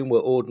 others of whom were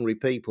ordinary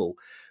people,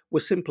 were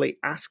simply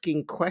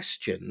asking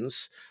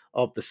questions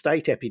of the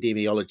state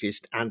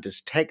epidemiologist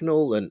Anders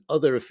Tegnell and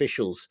other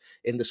officials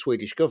in the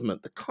Swedish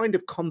government, the kind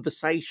of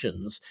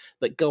conversations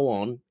that go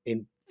on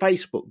in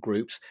Facebook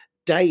groups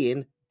day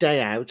in, day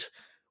out,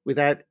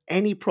 without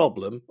any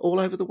problem all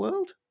over the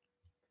world.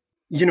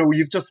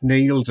 You've just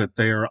nailed it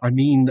there. I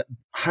mean,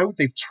 how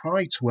they've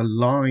tried to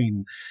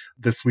align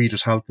the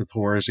Swedish Health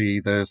Authority,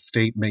 the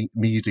state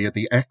media,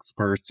 the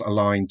experts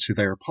aligned to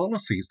their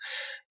policies.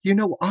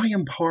 I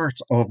am part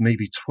of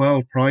maybe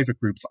 12 private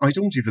groups. I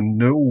don't even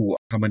know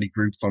how many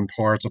groups I'm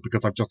part of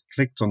because I've just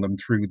clicked on them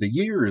through the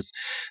years.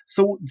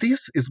 So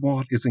this is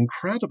what is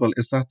incredible,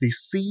 is that they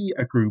see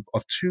a group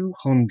of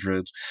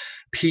 200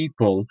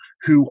 people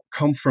who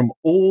come from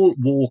all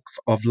walks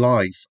of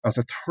life as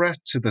a threat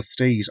to the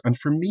state. And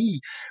for me,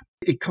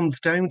 it comes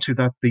down to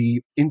that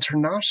the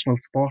international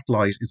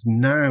spotlight is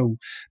now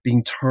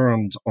being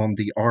turned on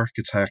the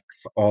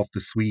architects of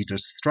the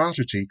Swedish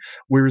strategy,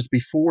 whereas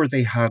before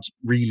they had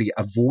really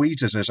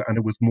avoided it and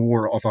it was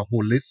more of a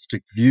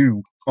holistic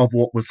view of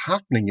what was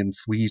happening in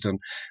Sweden.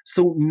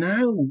 So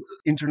now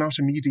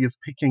international media is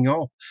picking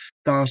up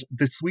that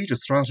the Swedish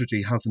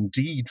strategy has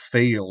indeed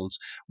failed,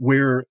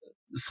 where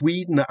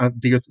Sweden,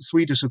 the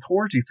Swedish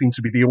authorities seem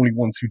to be the only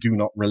ones who do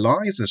not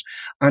realise it.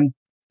 And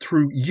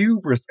through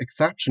hubris,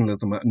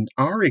 exceptionalism, and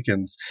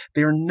arrogance,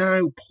 they are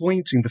now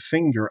pointing the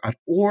finger at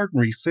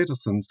ordinary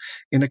citizens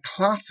in a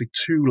classic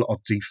tool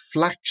of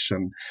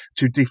deflection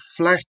to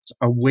deflect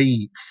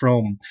away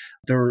from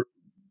their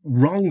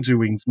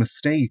wrongdoings,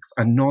 mistakes,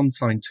 and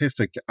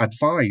non-scientific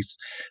advice.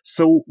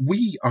 So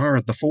we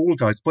are the fall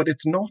guys, but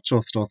it's not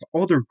just us.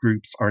 Other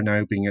groups are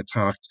now being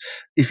attacked.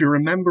 If you're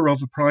a member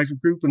of a private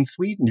group in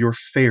Sweden, you're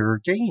fair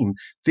game.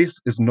 This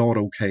is not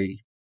okay.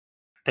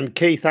 And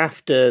Keith,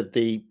 after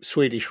the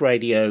Swedish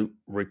radio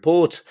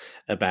report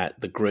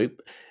about the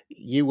group,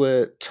 you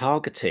were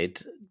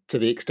targeted to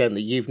the extent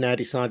that you've now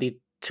decided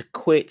to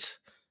quit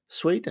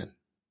Sweden.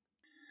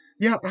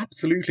 Yeah,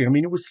 absolutely. I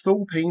mean, it was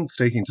so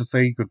painstaking to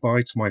say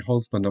goodbye to my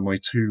husband and my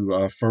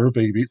two fur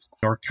babies,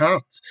 our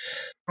cats.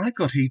 I've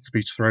got hate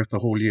speech throughout the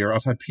whole year.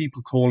 I've had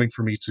people calling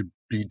for me to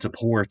be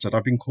deported.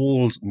 I've been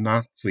called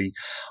Nazi.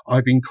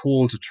 I've been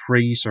called a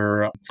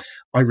traitor.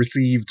 I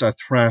received a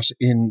threat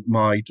in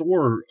my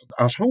door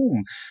at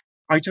home.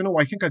 I don't know,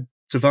 I think I've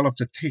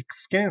developed a thick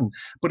skin,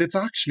 but it's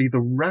actually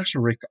the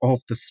rhetoric of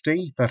the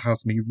state that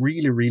has me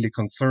really, really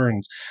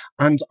concerned.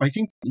 And I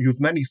think you have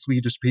many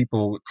Swedish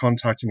people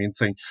contacting me and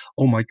saying,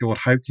 oh my God,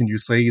 how can you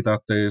say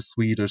that the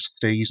Swedish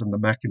state and the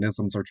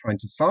mechanisms are trying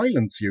to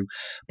silence you?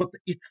 But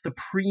it's the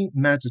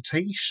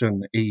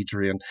premeditation,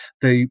 Adrian,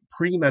 the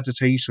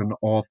premeditation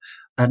of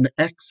an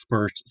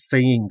expert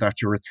saying that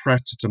you're a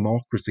threat to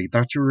democracy,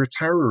 that you're a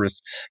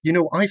terrorist.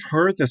 I've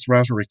heard this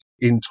rhetoric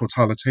in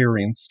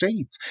totalitarian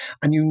states,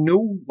 and you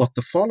know what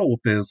the follow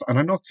up is. And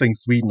I'm not saying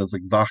Sweden is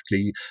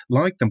exactly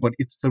like them, but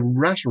it's the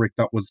rhetoric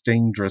that was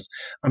dangerous.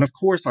 And of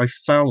course, I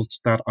felt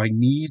that I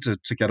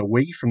needed to get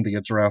away from the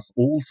address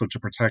also to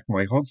protect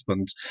my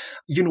husband.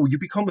 You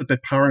become a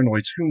bit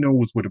paranoid. Who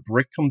knows, would a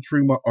brick come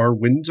through our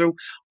window?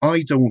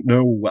 I don't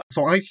know.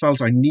 So I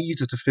felt I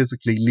needed to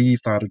physically leave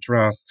that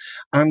address.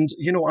 And,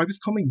 I was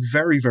coming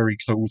very, very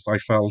close, I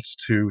felt,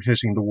 to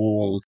hitting the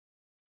wall.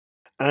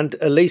 And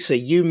Elisa,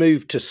 you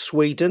moved to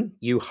Sweden,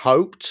 you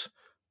hoped,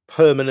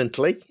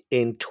 permanently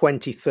in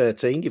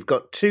 2013. You've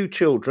got 2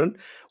 children,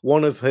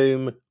 one of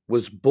whom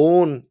was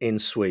born in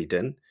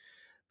Sweden,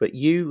 but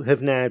you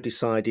have now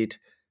decided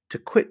to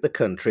quit the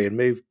country and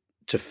move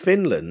to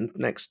Finland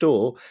next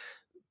door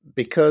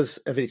because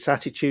of its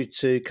attitude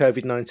to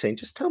COVID-19.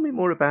 Just tell me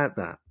more about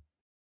that.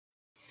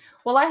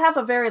 Well, I have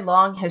a very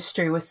long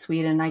history with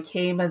Sweden. I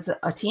came as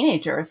a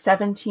teenager, a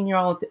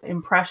 17-year-old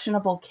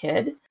impressionable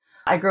kid.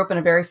 I grew up in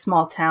a very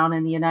small town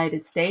in the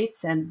United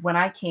States. And when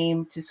I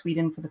came to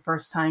Sweden for the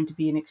first time to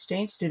be an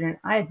exchange student,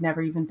 I had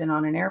never even been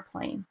on an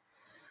airplane.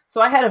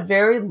 So I had a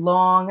very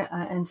long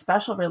and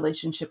special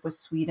relationship with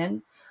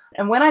Sweden.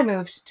 And when I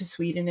moved to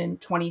Sweden in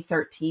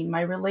 2013,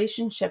 my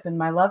relationship and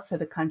my love for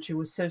the country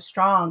was so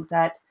strong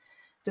that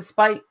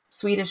despite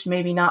Swedish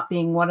maybe not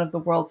being one of the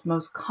world's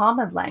most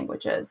common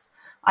languages,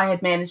 I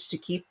had managed to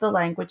keep the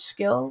language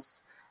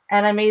skills,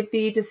 and I made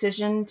the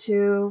decision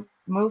to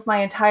move my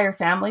entire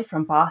family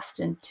from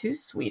Boston to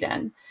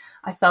Sweden.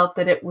 I felt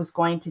that it was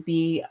going to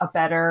be a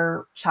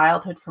better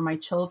childhood for my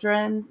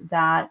children,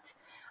 that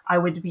I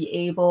would be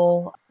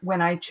able,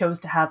 when I chose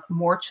to have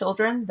more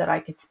children, that I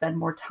could spend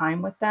more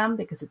time with them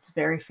because it's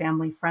very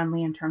family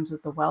friendly in terms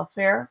of the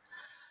welfare.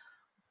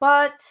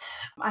 But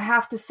I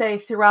have to say,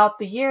 throughout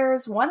the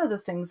years, one of the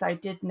things I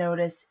did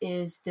notice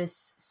is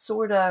this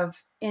sort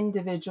of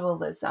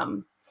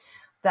individualism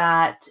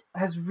that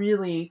has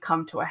really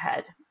come to a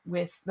head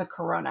with the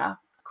corona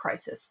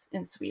crisis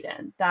in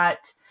Sweden.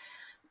 That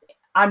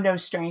I'm no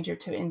stranger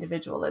to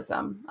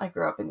individualism. I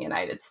grew up in the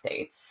United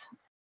States.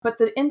 But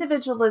the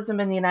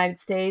individualism in the United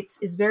States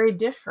is very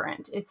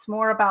different. It's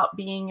more about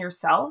being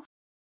yourself.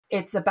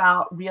 It's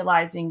about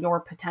realizing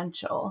your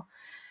potential.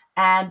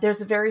 And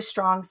there's a very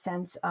strong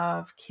sense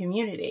of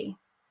community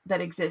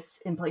that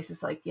exists in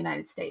places like the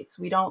United States.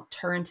 We don't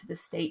turn to the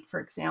state,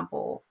 for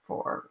example,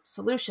 for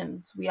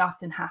solutions. We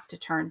often have to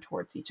turn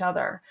towards each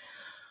other.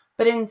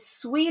 But in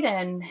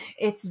Sweden,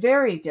 it's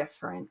very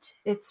different.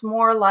 It's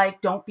more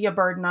like don't be a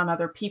burden on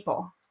other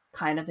people,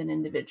 kind of an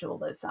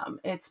individualism.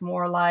 It's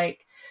more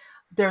like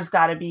there's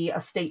got to be a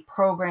state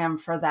program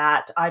for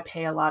that. I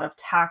pay a lot of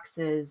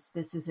taxes.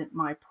 This isn't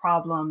my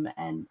problem.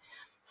 And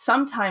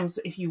sometimes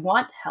if you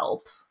want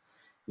help,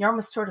 you're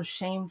almost sort of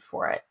shamed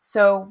for it.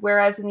 So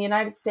whereas in the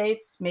United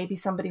States, maybe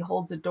somebody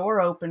holds a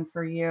door open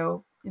for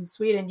you, in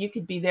Sweden, you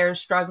could be there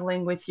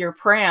struggling with your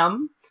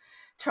pram,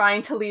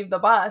 trying to leave the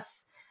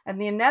bus.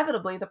 And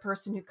inevitably, the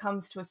person who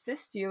comes to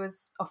assist you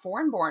is a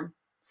foreign-born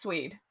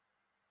Swede.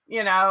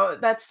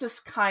 That's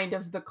just kind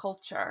of the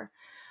culture.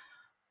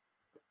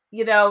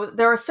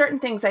 There are certain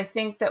things I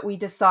think that we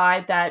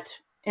decide that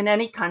in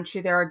any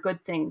country, there are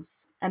good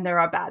things and there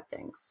are bad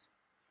things.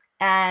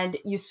 And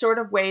you sort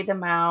of weigh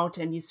them out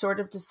and you sort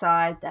of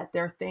decide that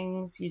there are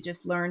things you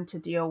just learn to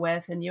deal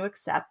with and you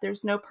accept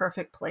there's no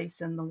perfect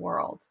place in the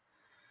world.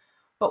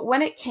 But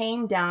when it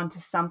came down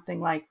to something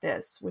like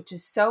this, which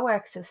is so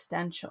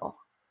existential,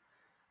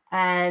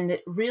 and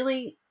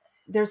really,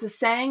 there's a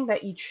saying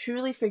that you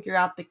truly figure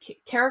out the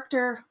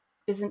character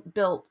isn't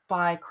built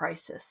by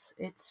crisis,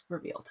 it's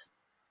revealed.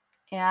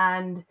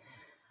 And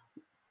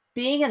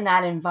being in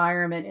that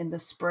environment in the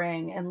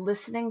spring and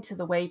listening to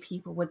the way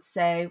people would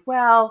say,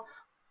 well,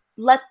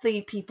 let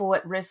the people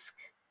at risk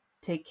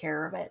take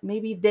care of it.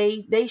 Maybe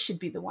they should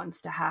be the ones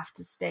to have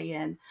to stay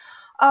in.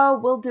 Oh,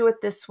 we'll do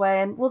it this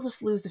way and we'll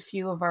just lose a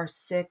few of our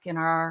sick and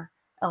our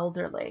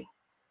elderly.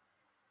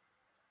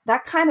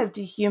 That kind of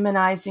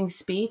dehumanizing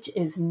speech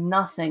is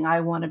nothing I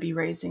want to be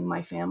raising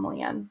my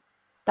family in.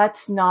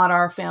 That's not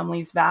our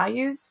family's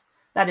values.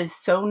 That is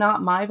so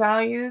not my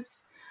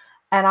values.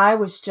 And I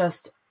was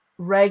just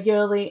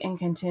regularly and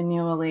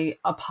continually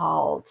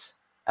appalled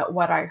at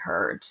what I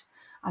heard.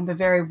 I'm a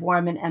very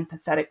warm and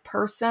empathetic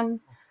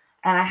person.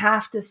 And I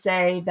have to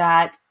say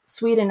that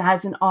Sweden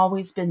hasn't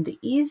always been the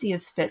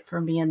easiest fit for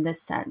me in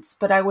this sense,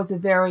 but I was a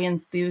very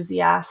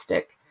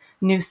enthusiastic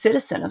new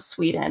citizen of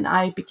Sweden.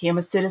 I became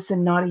a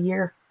citizen not a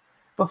year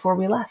before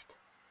we left.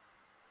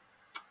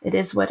 It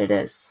is what it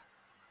is.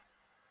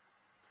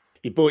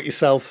 You bought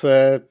yourself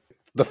the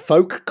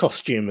folk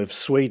costume of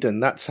Sweden.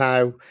 That's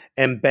how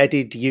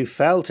embedded you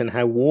felt and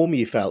how warm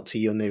you felt to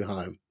your new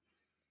home.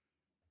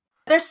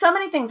 There's so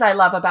many things I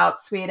love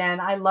about Sweden.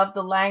 I love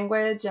the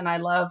language and I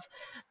love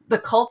the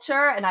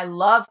culture and I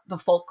love the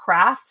folk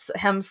crafts.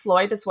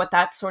 Hemslöjd is what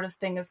that sort of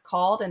thing is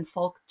called, and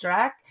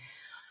folkdräkt.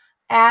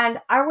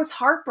 And I was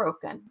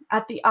heartbroken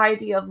at the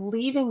idea of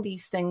leaving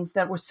these things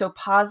that were so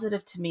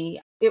positive to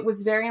me. It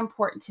was very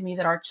important to me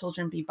that our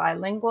children be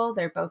bilingual.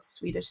 They're both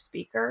Swedish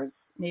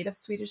speakers, native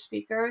Swedish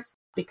speakers,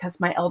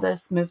 because my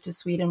eldest moved to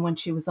Sweden when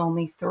she was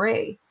only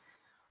 3.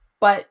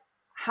 But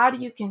how do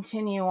you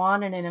continue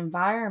on in an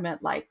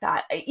environment like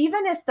that?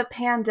 Even if the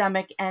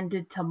pandemic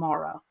ended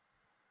tomorrow,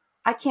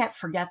 I can't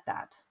forget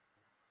that.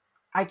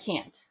 I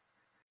can't.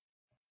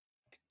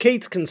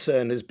 Keith's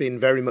concern has been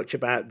very much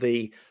about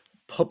the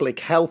public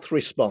health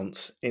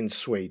response in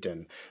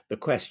Sweden, the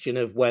question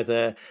of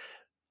whether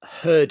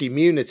herd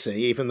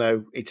immunity, even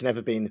though it's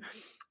never been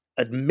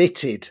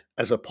admitted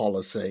as a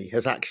policy,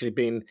 has actually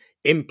been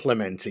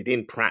implemented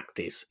in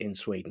practice in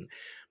Sweden.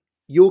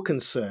 Your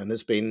concern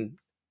has been,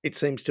 it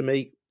seems to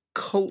me,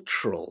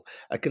 cultural,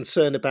 a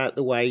concern about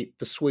the way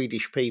the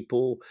Swedish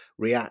people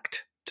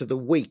react to the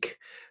weak,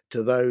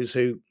 to those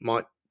who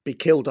might be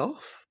killed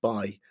off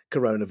by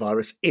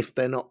coronavirus if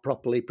they're not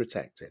properly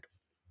protected.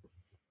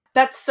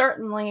 That's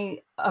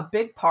certainly a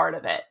big part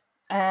of it.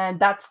 And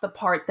that's the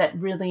part that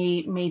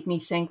really made me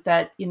think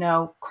that,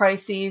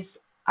 crises,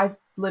 I've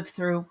lived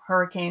through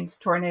hurricanes,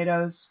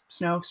 tornadoes,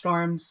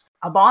 snowstorms,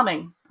 a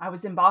bombing. I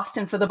was in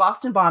Boston for the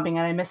Boston bombing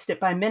and I missed it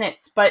by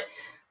minutes. But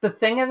the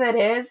thing of it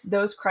is,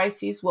 those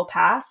crises will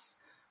pass,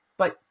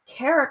 but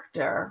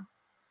character,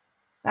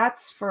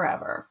 that's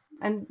forever.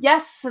 And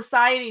yes,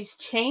 societies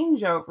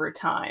change over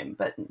time,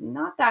 but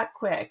not that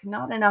quick,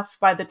 not enough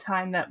by the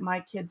time that my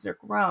kids are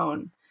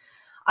grown.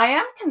 I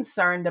am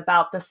concerned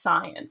about the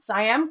science.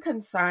 I am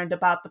concerned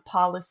about the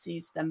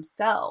policies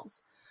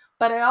themselves.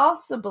 But I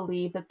also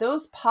believe that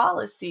those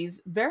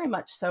policies very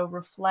much so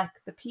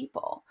reflect the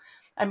people.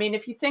 I mean,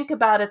 if you think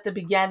about at the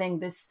beginning,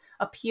 this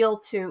appeal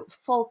to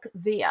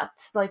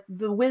folkvet, like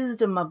the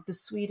wisdom of the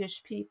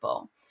Swedish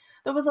people,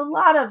 there was a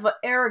lot of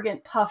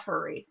arrogant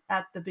puffery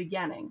at the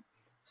beginning.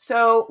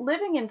 So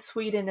living in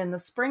Sweden in the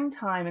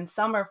springtime and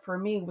summer for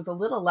me was a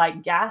little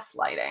like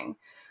gaslighting.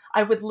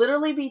 I would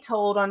literally be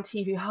told on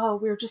TV, oh,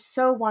 we're just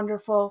so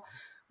wonderful.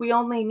 We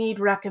only need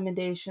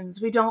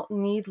recommendations. We don't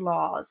need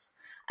laws.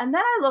 And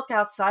then I look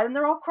outside and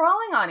they're all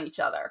crawling on each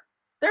other.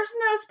 There's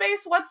no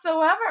space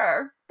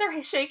whatsoever.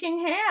 They're shaking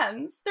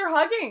hands. They're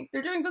hugging.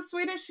 They're doing the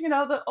Swedish,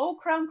 the oh,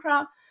 crown.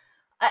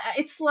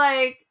 It's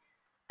like,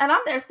 and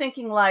I'm there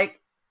thinking like,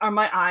 are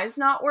my eyes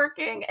not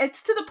working?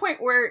 It's to the point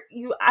where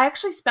I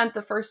actually spent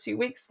the first few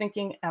weeks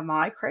thinking, am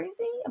I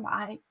crazy? Am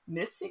I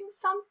missing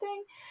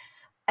something?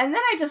 And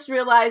then I just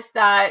realized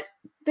that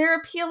they're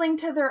appealing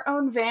to their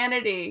own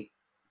vanity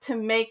to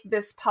make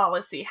this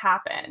policy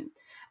happen.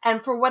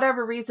 And for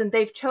whatever reason,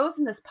 they've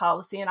chosen this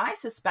policy. And I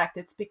suspect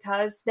it's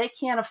because they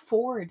can't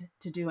afford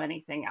to do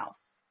anything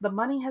else. The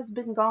money has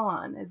been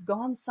gone. It's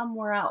gone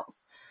somewhere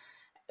else.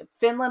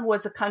 Finland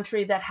was a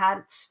country that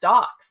had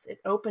stocks. It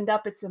opened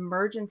up its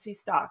emergency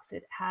stocks.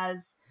 It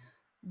has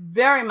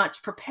very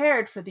much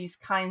prepared for these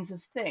kinds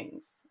of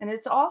things. And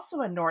it's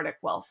also a Nordic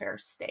welfare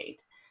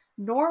state.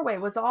 Norway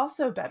was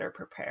also better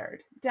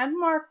prepared.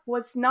 Denmark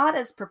was not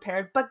as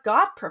prepared, but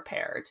got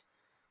prepared.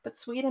 But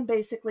Sweden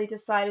basically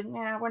decided,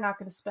 we're not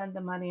going to spend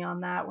the money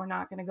on that. We're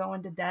not going to go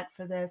into debt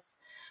for this.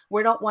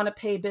 We don't want to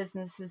pay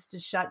businesses to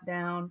shut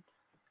down.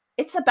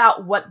 It's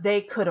about what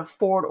they could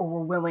afford or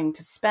were willing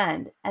to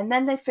spend. And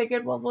then they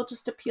figured, well, we'll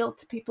just appeal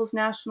to people's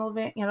national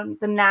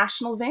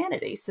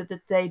vanity so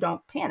that they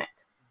don't panic.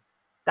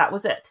 That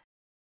was it.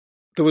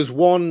 There was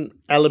one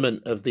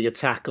element of the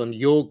attack on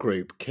your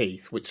group,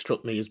 Keith, which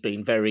struck me as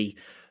being very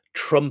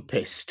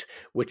Trumpist,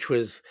 which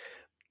was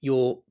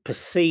your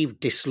perceived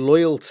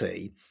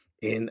disloyalty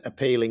in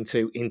appealing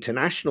to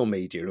international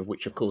media, of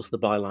which, of course, the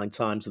Byline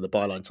Times and the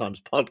Byline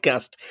Times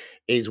podcast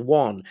is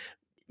one.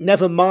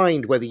 Never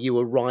mind whether you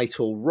were right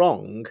or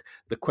wrong,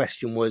 the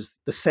question was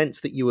the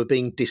sense that you were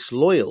being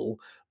disloyal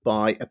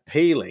by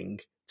appealing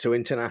to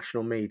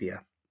international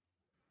media.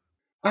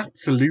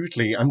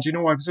 Absolutely. And, I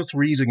was just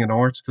reading an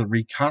article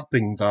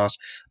recapping that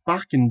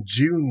back in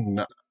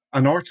June,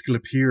 an article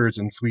appeared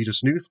in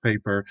Swedish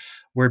newspaper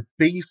where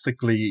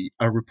basically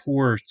a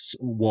report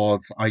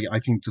was, I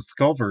think,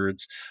 discovered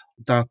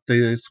that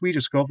the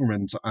Swedish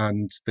government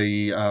and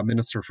the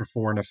Minister for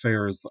Foreign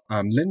Affairs,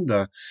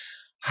 Linda,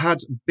 had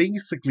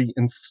basically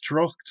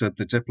instructed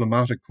the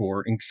diplomatic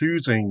corps,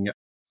 including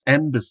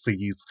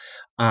embassies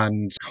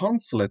and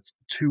consulates,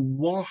 to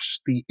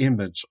wash the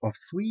image of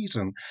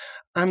Sweden.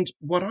 And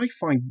what I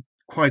find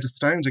quite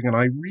astounding, and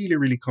I really,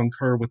 really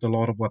concur with a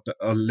lot of what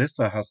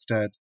Alyssa has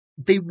said,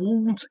 they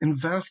won't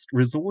invest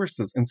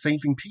resources in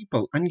saving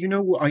people. And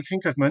I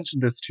think I've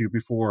mentioned this to you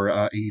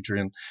before,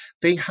 Adrian.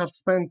 They have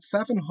spent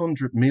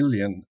 700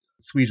 million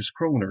Swedish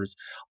kroners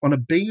on a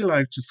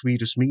bailout to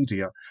Swedish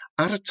media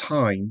at a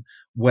time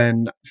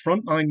when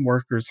frontline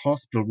workers,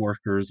 hospital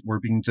workers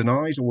were being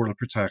denied oral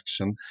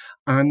protection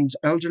and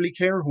elderly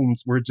care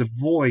homes were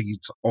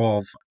devoid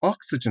of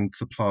oxygen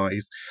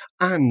supplies.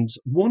 And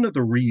one of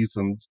the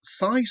reasons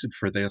cited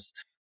for this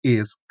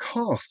is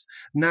cost.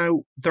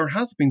 Now, there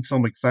has been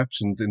some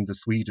exceptions in the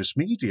Swedish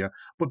media,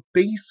 but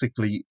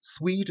basically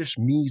Swedish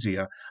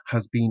media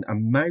has been a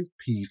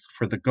mouthpiece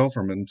for the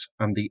government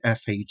and the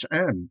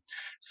FHM.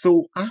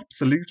 So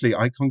absolutely,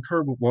 I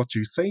concur with what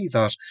you say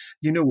that,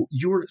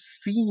 you're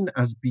seen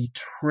as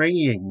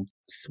betraying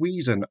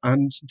Sweden.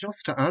 And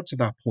just to add to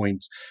that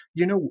point,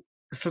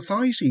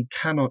 society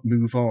cannot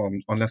move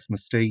on unless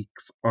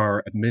mistakes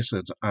are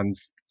admitted and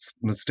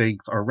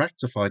mistakes are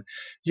rectified.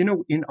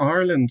 In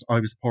Ireland,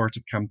 I was part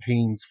of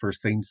campaigns for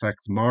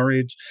same-sex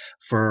marriage,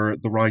 for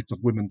the rights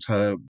of women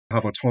to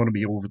have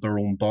autonomy over their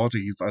own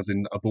bodies, as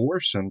in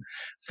abortion.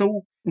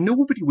 So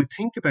nobody would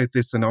think about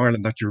this in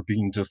Ireland, that you're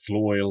being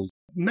disloyal.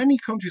 Many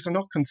countries are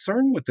not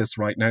concerned with this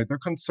right now. They're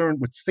concerned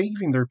with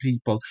saving their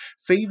people,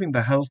 saving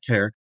the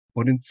healthcare.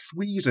 But in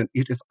Sweden,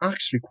 it is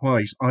actually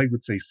quite, I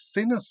would say,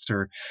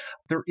 sinister.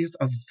 There is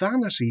a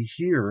vanity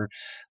here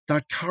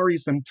that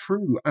carries them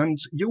through. And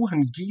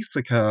Johan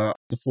Giesecke,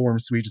 the former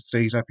Swedish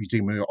state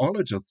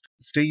epidemiologist,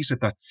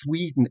 stated that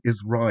Sweden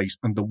is right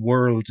and the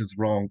world is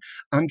wrong.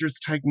 Anders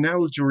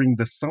Tegnell, during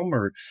the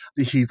summer,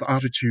 his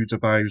attitude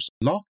about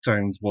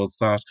lockdowns was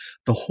that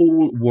the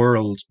whole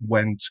world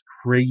went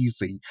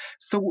crazy.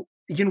 So,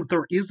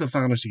 there is a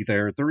vanity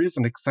there. There is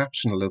an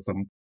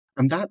exceptionalism.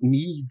 And that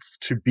needs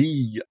to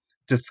be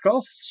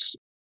discussed.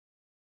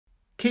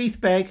 Keith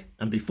Begg,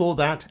 and before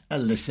that,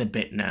 Alyssa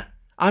Bittner.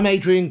 I'm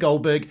Adrian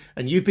Goldberg,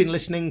 and you've been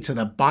listening to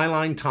the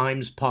Byline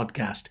Times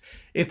podcast.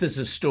 If there's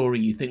a story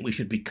you think we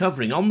should be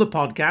covering on the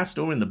podcast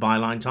or in the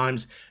Byline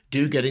Times,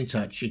 do get in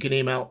touch. You can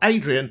email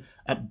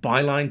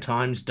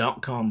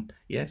adrian@bylinetimes.com.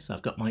 Yes,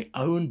 I've got my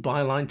own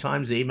Byline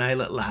Times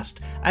email at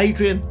last.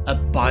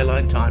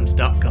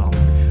 adrian@bylinetimes.com.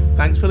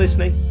 Thanks for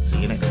listening.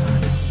 See you next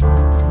time.